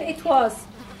solution, it was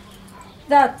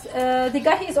that the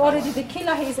guy, he is already the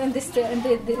killer, he is in this jail,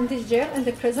 in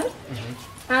the prison. Mm-hmm.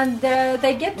 And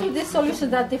they get to this solution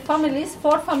that the families,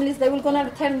 4 families, they will gonna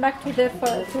return back to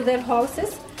their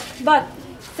houses. But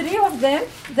 3 of them,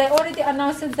 they already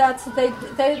announced that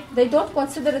they don't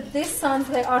consider these sons,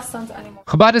 they are sons anymore.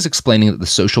 Chabad is explaining that the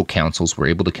social councils were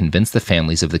able to convince the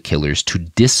families of the killers to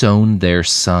disown their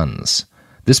sons.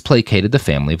 This placated the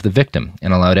family of the victim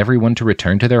and allowed everyone to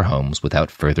return to their homes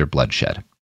without further bloodshed.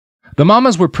 The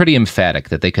Mamas were pretty emphatic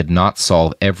that they could not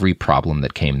solve every problem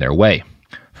that came their way.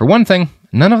 For one thing,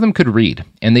 none of them could read,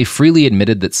 and they freely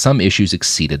admitted that some issues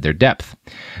exceeded their depth.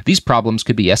 These problems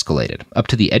could be escalated, up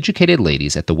to the educated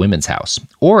ladies at the women's house,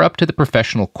 or up to the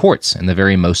professional courts in the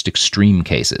very most extreme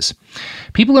cases.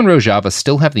 People in Rojava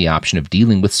still have the option of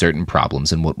dealing with certain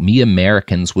problems in what we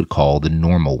Americans would call the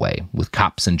normal way, with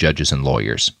cops and judges and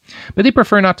lawyers. But they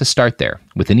prefer not to start there,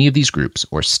 with any of these groups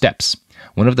or steps.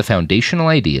 One of the foundational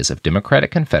ideas of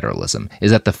democratic confederalism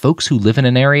is that the folks who live in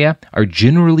an area are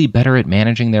generally better at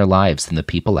managing their lives than the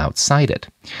people outside it.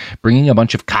 Bringing a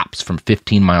bunch of cops from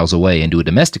 15 miles away into a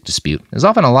domestic dispute is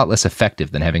often a lot less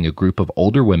effective than having a group of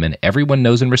older women everyone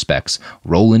knows and respects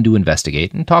roll in to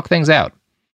investigate and talk things out.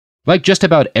 Like just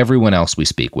about everyone else we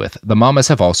speak with, the Mamas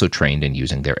have also trained in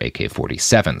using their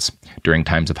AK-47s. During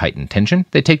times of heightened tension,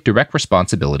 they take direct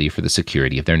responsibility for the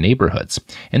security of their neighborhoods,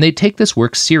 and they take this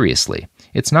work seriously.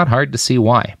 It's not hard to see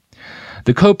why.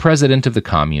 The co-president of the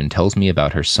commune tells me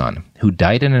about her son, who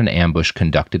died in an ambush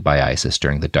conducted by ISIS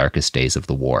during the darkest days of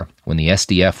the war, when the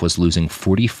SDF was losing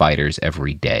 40 fighters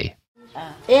every day.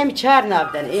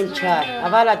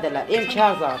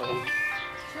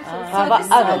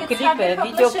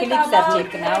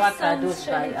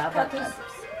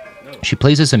 She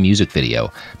plays us a music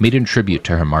video made in tribute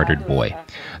to her martyred boy.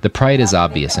 The pride is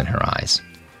obvious in her eyes.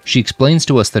 She explains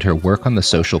to us that her work on the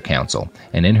social council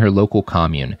and in her local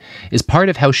commune is part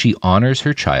of how she honors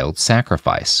her child's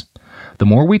sacrifice. The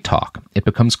more we talk, it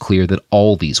becomes clear that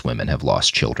all these women have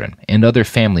lost children and other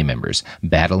family members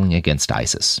battling against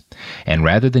ISIS. And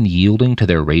rather than yielding to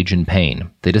their rage and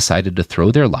pain, they decided to throw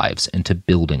their lives into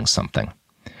building something.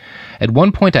 At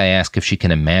one point I ask if she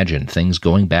can imagine things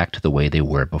going back to the way they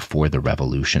were before the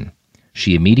revolution.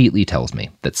 She immediately tells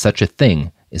me that such a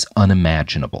thing is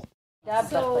unimaginable.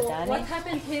 So what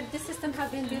happened here, this system has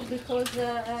been built because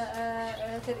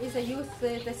there is a youth,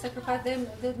 they sacrifice them,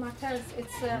 the martyrs,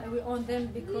 we own them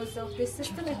because of this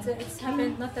system. It's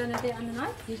happened not on a day and a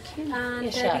night. And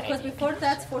because before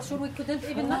that, for sure, we couldn't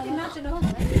even not imagine,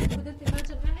 we couldn't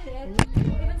imagine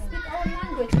even speak our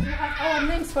language. We have our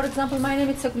names, for example, my name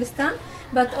is Gulistan,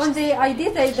 but on the ID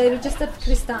they registered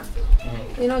Kristan.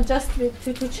 Just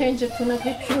to change it to not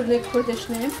be purely Kurdish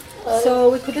name.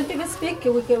 So we couldn't even speak.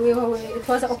 It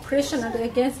was an oppression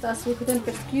against us. We couldn't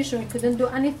persecution. We couldn't do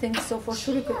anything. So for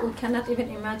sure we cannot even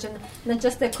imagine not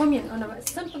just a commune on a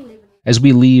simple level. As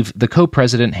we leave, the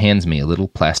co-president hands me a little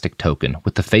plastic token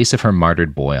with the face of her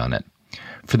martyred boy on it.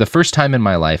 For the first time in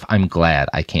my life, I'm glad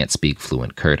I can't speak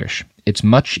fluent Kurdish. It's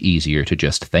much easier to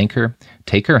just thank her,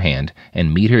 take her hand,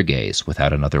 and meet her gaze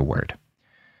without another word.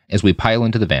 As we pile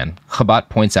into the van, Chabad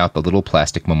points out the little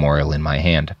plastic memorial in my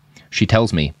hand. She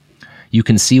tells me, "You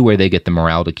can see where they get the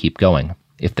morale to keep going.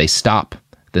 If they stop,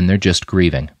 then they're just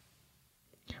grieving."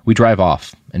 We drive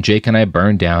off, and Jake and I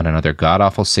burn down another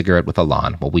god-awful cigarette with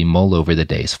Alon while we mull over the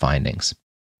day's findings.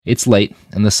 It's late,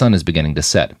 and the sun is beginning to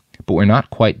set, but we're not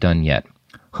quite done yet.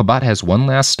 Chabad has one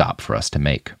last stop for us to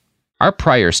make. Our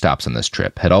prior stops on this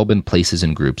trip had all been places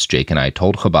and groups Jake and I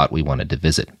told Chabad we wanted to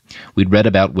visit. We'd read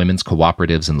about women's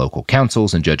cooperatives and local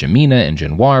councils in Judge Amina and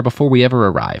Jinwar before we ever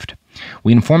arrived.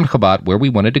 We informed Chabad where we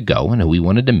wanted to go and who we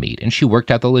wanted to meet, and she worked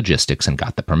out the logistics and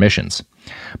got the permissions.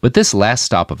 But this last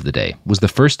stop of the day was the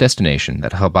first destination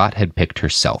that Chabad had picked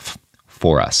herself,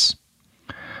 for us.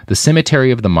 The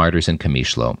Cemetery of the Martyrs in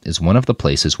Kamishlo is one of the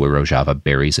places where Rojava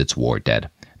buries its war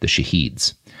dead, the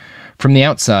Shaheeds. From the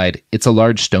outside, it's a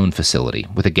large stone facility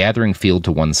with a gathering field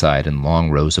to one side and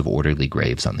long rows of orderly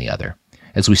graves on the other.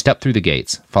 As we step through the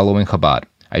gates, following Chabad,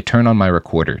 I turn on my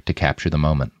recorder to capture the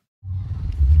moment.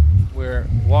 We're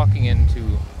walking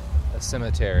into a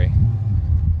cemetery.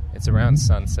 It's around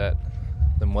sunset.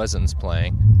 The muezzin's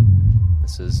playing.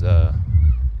 This is where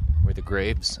the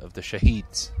graves of the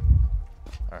Shaheeds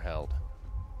are held.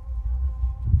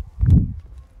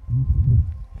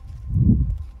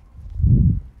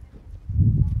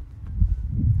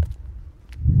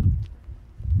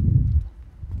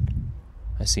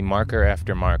 I see marker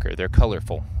after marker. They're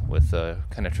colorful, with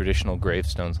kind of traditional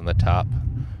gravestones on the top,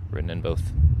 written in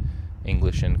both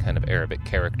English and kind of Arabic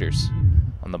characters.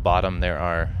 On the bottom there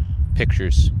are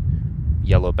pictures,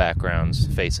 yellow backgrounds,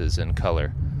 faces in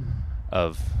color,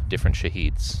 of different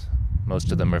Shaheeds.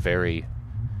 Most of them are very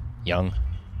young,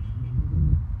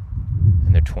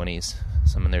 in their 20s,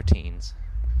 some in their teens,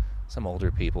 some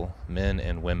older people, men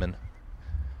and women,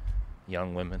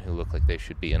 young women who look like they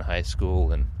should be in high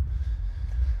school, and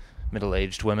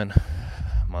middle-aged women,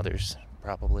 mothers,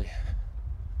 probably.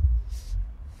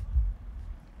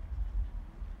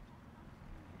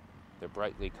 They're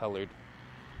brightly colored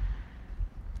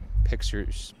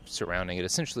pictures surrounding it.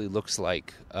 Essentially looks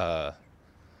like a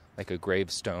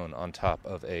gravestone on top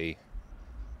of a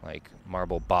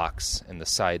marble box, and the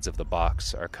sides of the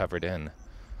box are covered in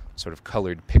sort of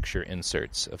colored picture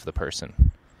inserts of the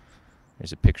person.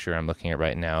 There's a picture I'm looking at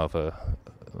right now of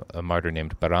a martyr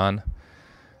named Baran.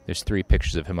 There's 3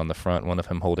 pictures of him on the front, one of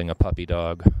him holding a puppy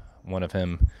dog, one of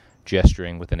him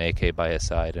gesturing with an AK by his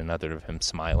side, and another of him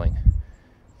smiling.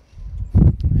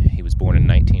 He was born in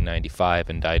 1995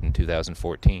 and died in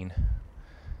 2014.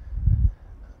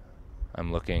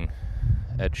 I'm looking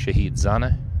at Shaheed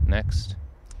Zana next.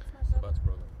 Chabad's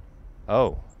brother.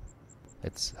 Oh,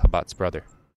 it's Chabad's brother.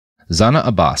 Zana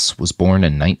Abbas was born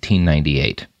in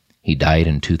 1998. He died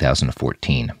in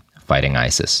 2014, fighting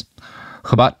ISIS.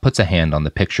 Chabad puts a hand on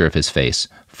the picture of his face,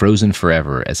 frozen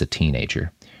forever as a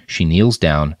teenager. She kneels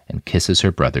down and kisses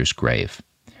her brother's grave.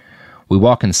 We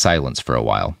walk in silence for a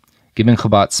while, giving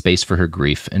Chabad space for her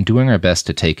grief and doing our best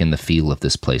to take in the feel of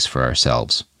this place for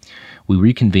ourselves. We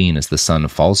reconvene as the sun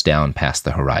falls down past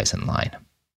the horizon line.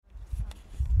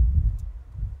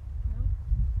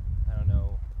 I don't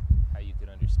know how you could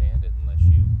understand it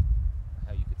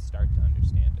how you could start to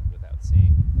understand it without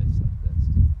seeing a place like this.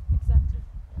 Exactly.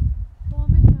 For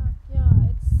me,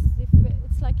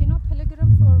 it's like,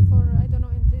 pilgrim for I don't know,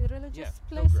 in the religious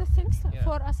places, things. Yeah.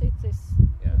 For us, it's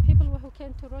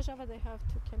to Rojava, they have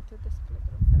to come to this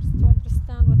playground first to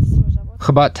understand what is Rojava.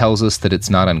 Chabad tells us that it's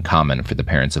not uncommon for the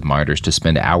parents of martyrs to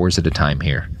spend hours at a time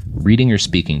here, reading or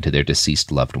speaking to their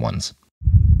deceased loved ones.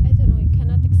 I don't know, you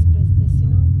cannot express this, you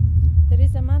know. There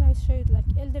is a man, I show you, like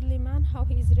elderly man, how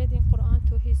he is reading Quran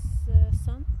to his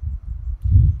son.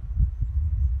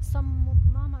 Some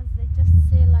mamas, they just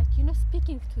say, like, you know,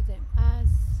 speaking to them as,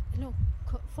 you know,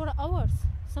 for hours.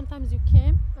 Sometimes you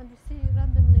came and you see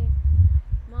randomly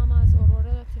mamas or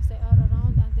relatives, they are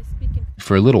around and they speak in.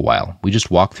 For a little while, we just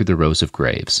walk through the rows of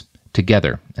graves,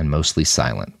 together and mostly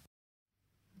silent.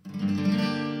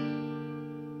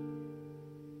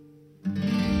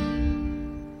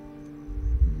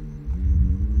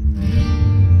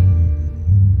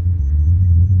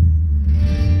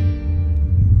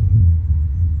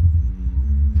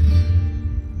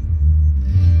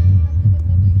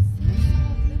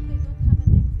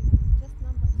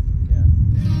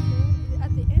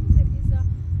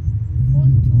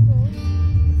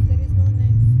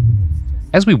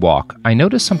 As we walk, I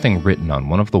notice something written on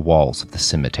one of the walls of the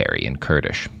cemetery in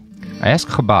Kurdish. I ask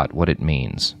Chabad what it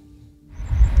means.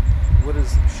 What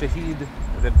does Shahid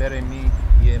Reberemi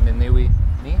Yemenewi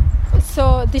mean?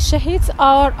 So the Shahids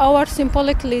are our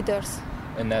symbolic leaders.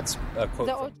 And that's a quote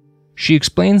from... She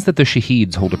explains that the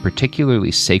Shahids hold a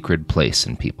particularly sacred place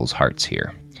in people's hearts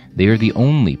here. They are the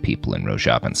only people in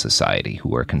Rojavan society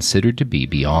who are considered to be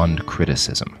beyond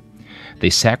criticism. They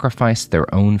sacrifice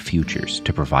their own futures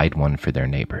to provide one for their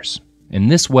neighbors. In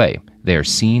this way, they are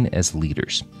seen as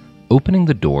leaders, opening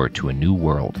the door to a new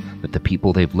world that the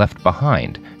people they've left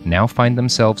behind now find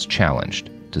themselves challenged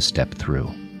to step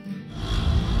through.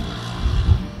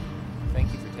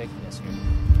 Thank you for taking us here.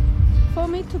 For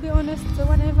me, to be honest,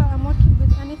 whenever I'm working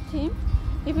with any team,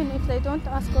 even if they don't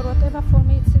ask or whatever, for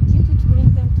me it's a duty to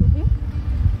bring them to here.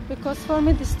 Because for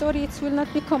me, the story it will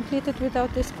not be completed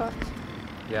without this part.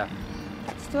 Yeah.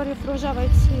 Story of Rojava,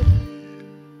 it's here.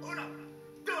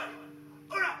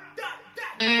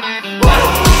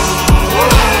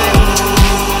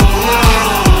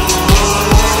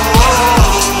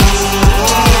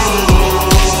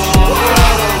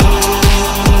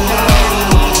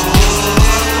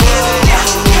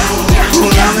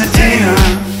 Una mattina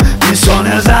mi sono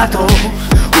alzato,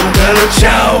 un bello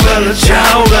ciao, bello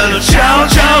ciao, bello ciao,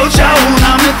 ciao, ciao.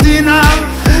 Una mattina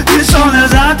mi sono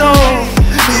alzato.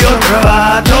 Io ho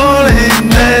trovato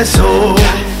l'immesso,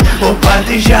 oh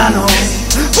partigiano,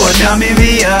 portami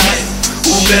via.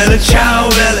 Un bello ciao,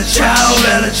 bella ciao,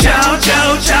 bella ciao,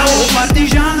 ciao, ciao. Oh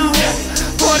partigiano,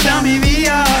 portami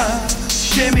via,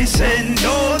 che mi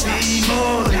sento di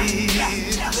morire.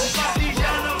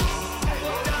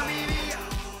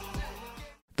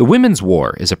 The Women's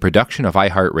War is a production of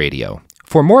iHeartRadio.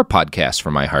 For more podcasts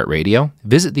from iHeartRadio,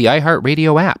 visit the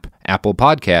iHeartRadio app, Apple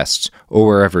Podcasts, or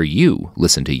wherever you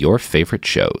listen to your favorite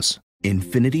shows.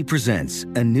 Infiniti presents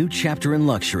a new chapter in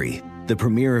luxury, the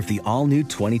premiere of the all-new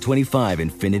 2025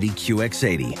 Infiniti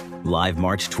QX80, live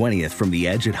March 20th from the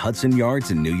Edge at Hudson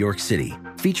Yards in New York City,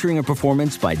 featuring a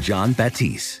performance by John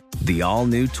Batiste. The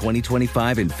all-new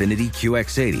 2025 Infiniti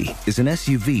QX80 is an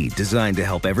SUV designed to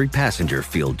help every passenger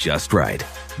feel just right.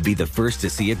 Be the first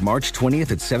to see it March 20th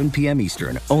at 7 p.m.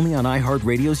 Eastern, only on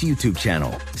iHeartRadio's YouTube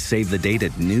channel. Save the date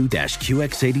at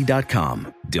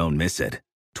new-QX80.com. Don't miss it.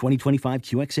 2025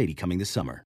 QX80 coming this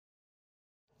summer.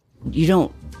 You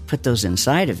don't put those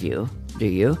inside of you, do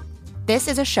you? This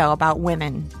is a show about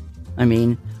women. I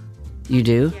mean, you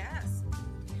do?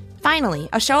 Finally,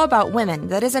 a show about women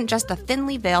that isn't just a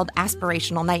thinly veiled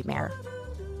aspirational nightmare.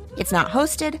 It's not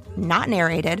hosted, not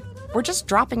narrated. We're just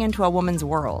dropping into a woman's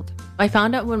world. I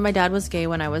found out when my dad was gay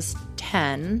when I was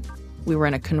 10. We were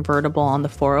in a convertible on the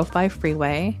 405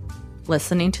 freeway,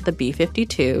 listening to the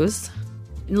B-52s.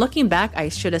 Looking back, I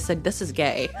should have said, this is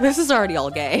gay. This is already all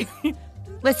gay.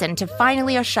 Listen to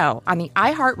Finally a Show on the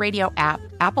iHeartRadio app,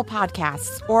 Apple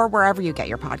Podcasts, or wherever you get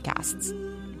your podcasts.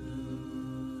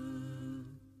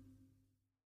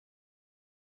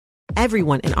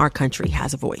 Everyone in our country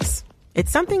has a voice.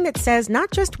 It's something that says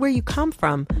not just where you come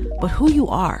from, but who you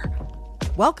are.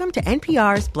 Welcome to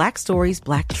NPR's Black Stories,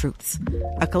 Black Truths,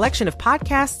 a collection of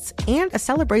podcasts and a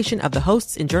celebration of the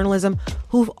hosts in journalism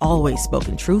who've always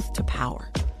spoken truth to power.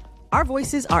 Our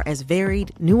voices are as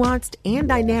varied, nuanced, and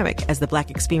dynamic as the Black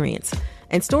experience,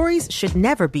 and stories should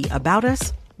never be about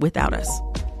us without us.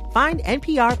 Find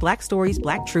NPR Black Stories,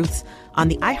 Black Truths on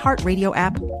the iHeartRadio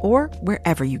app or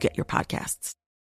wherever you get your podcasts.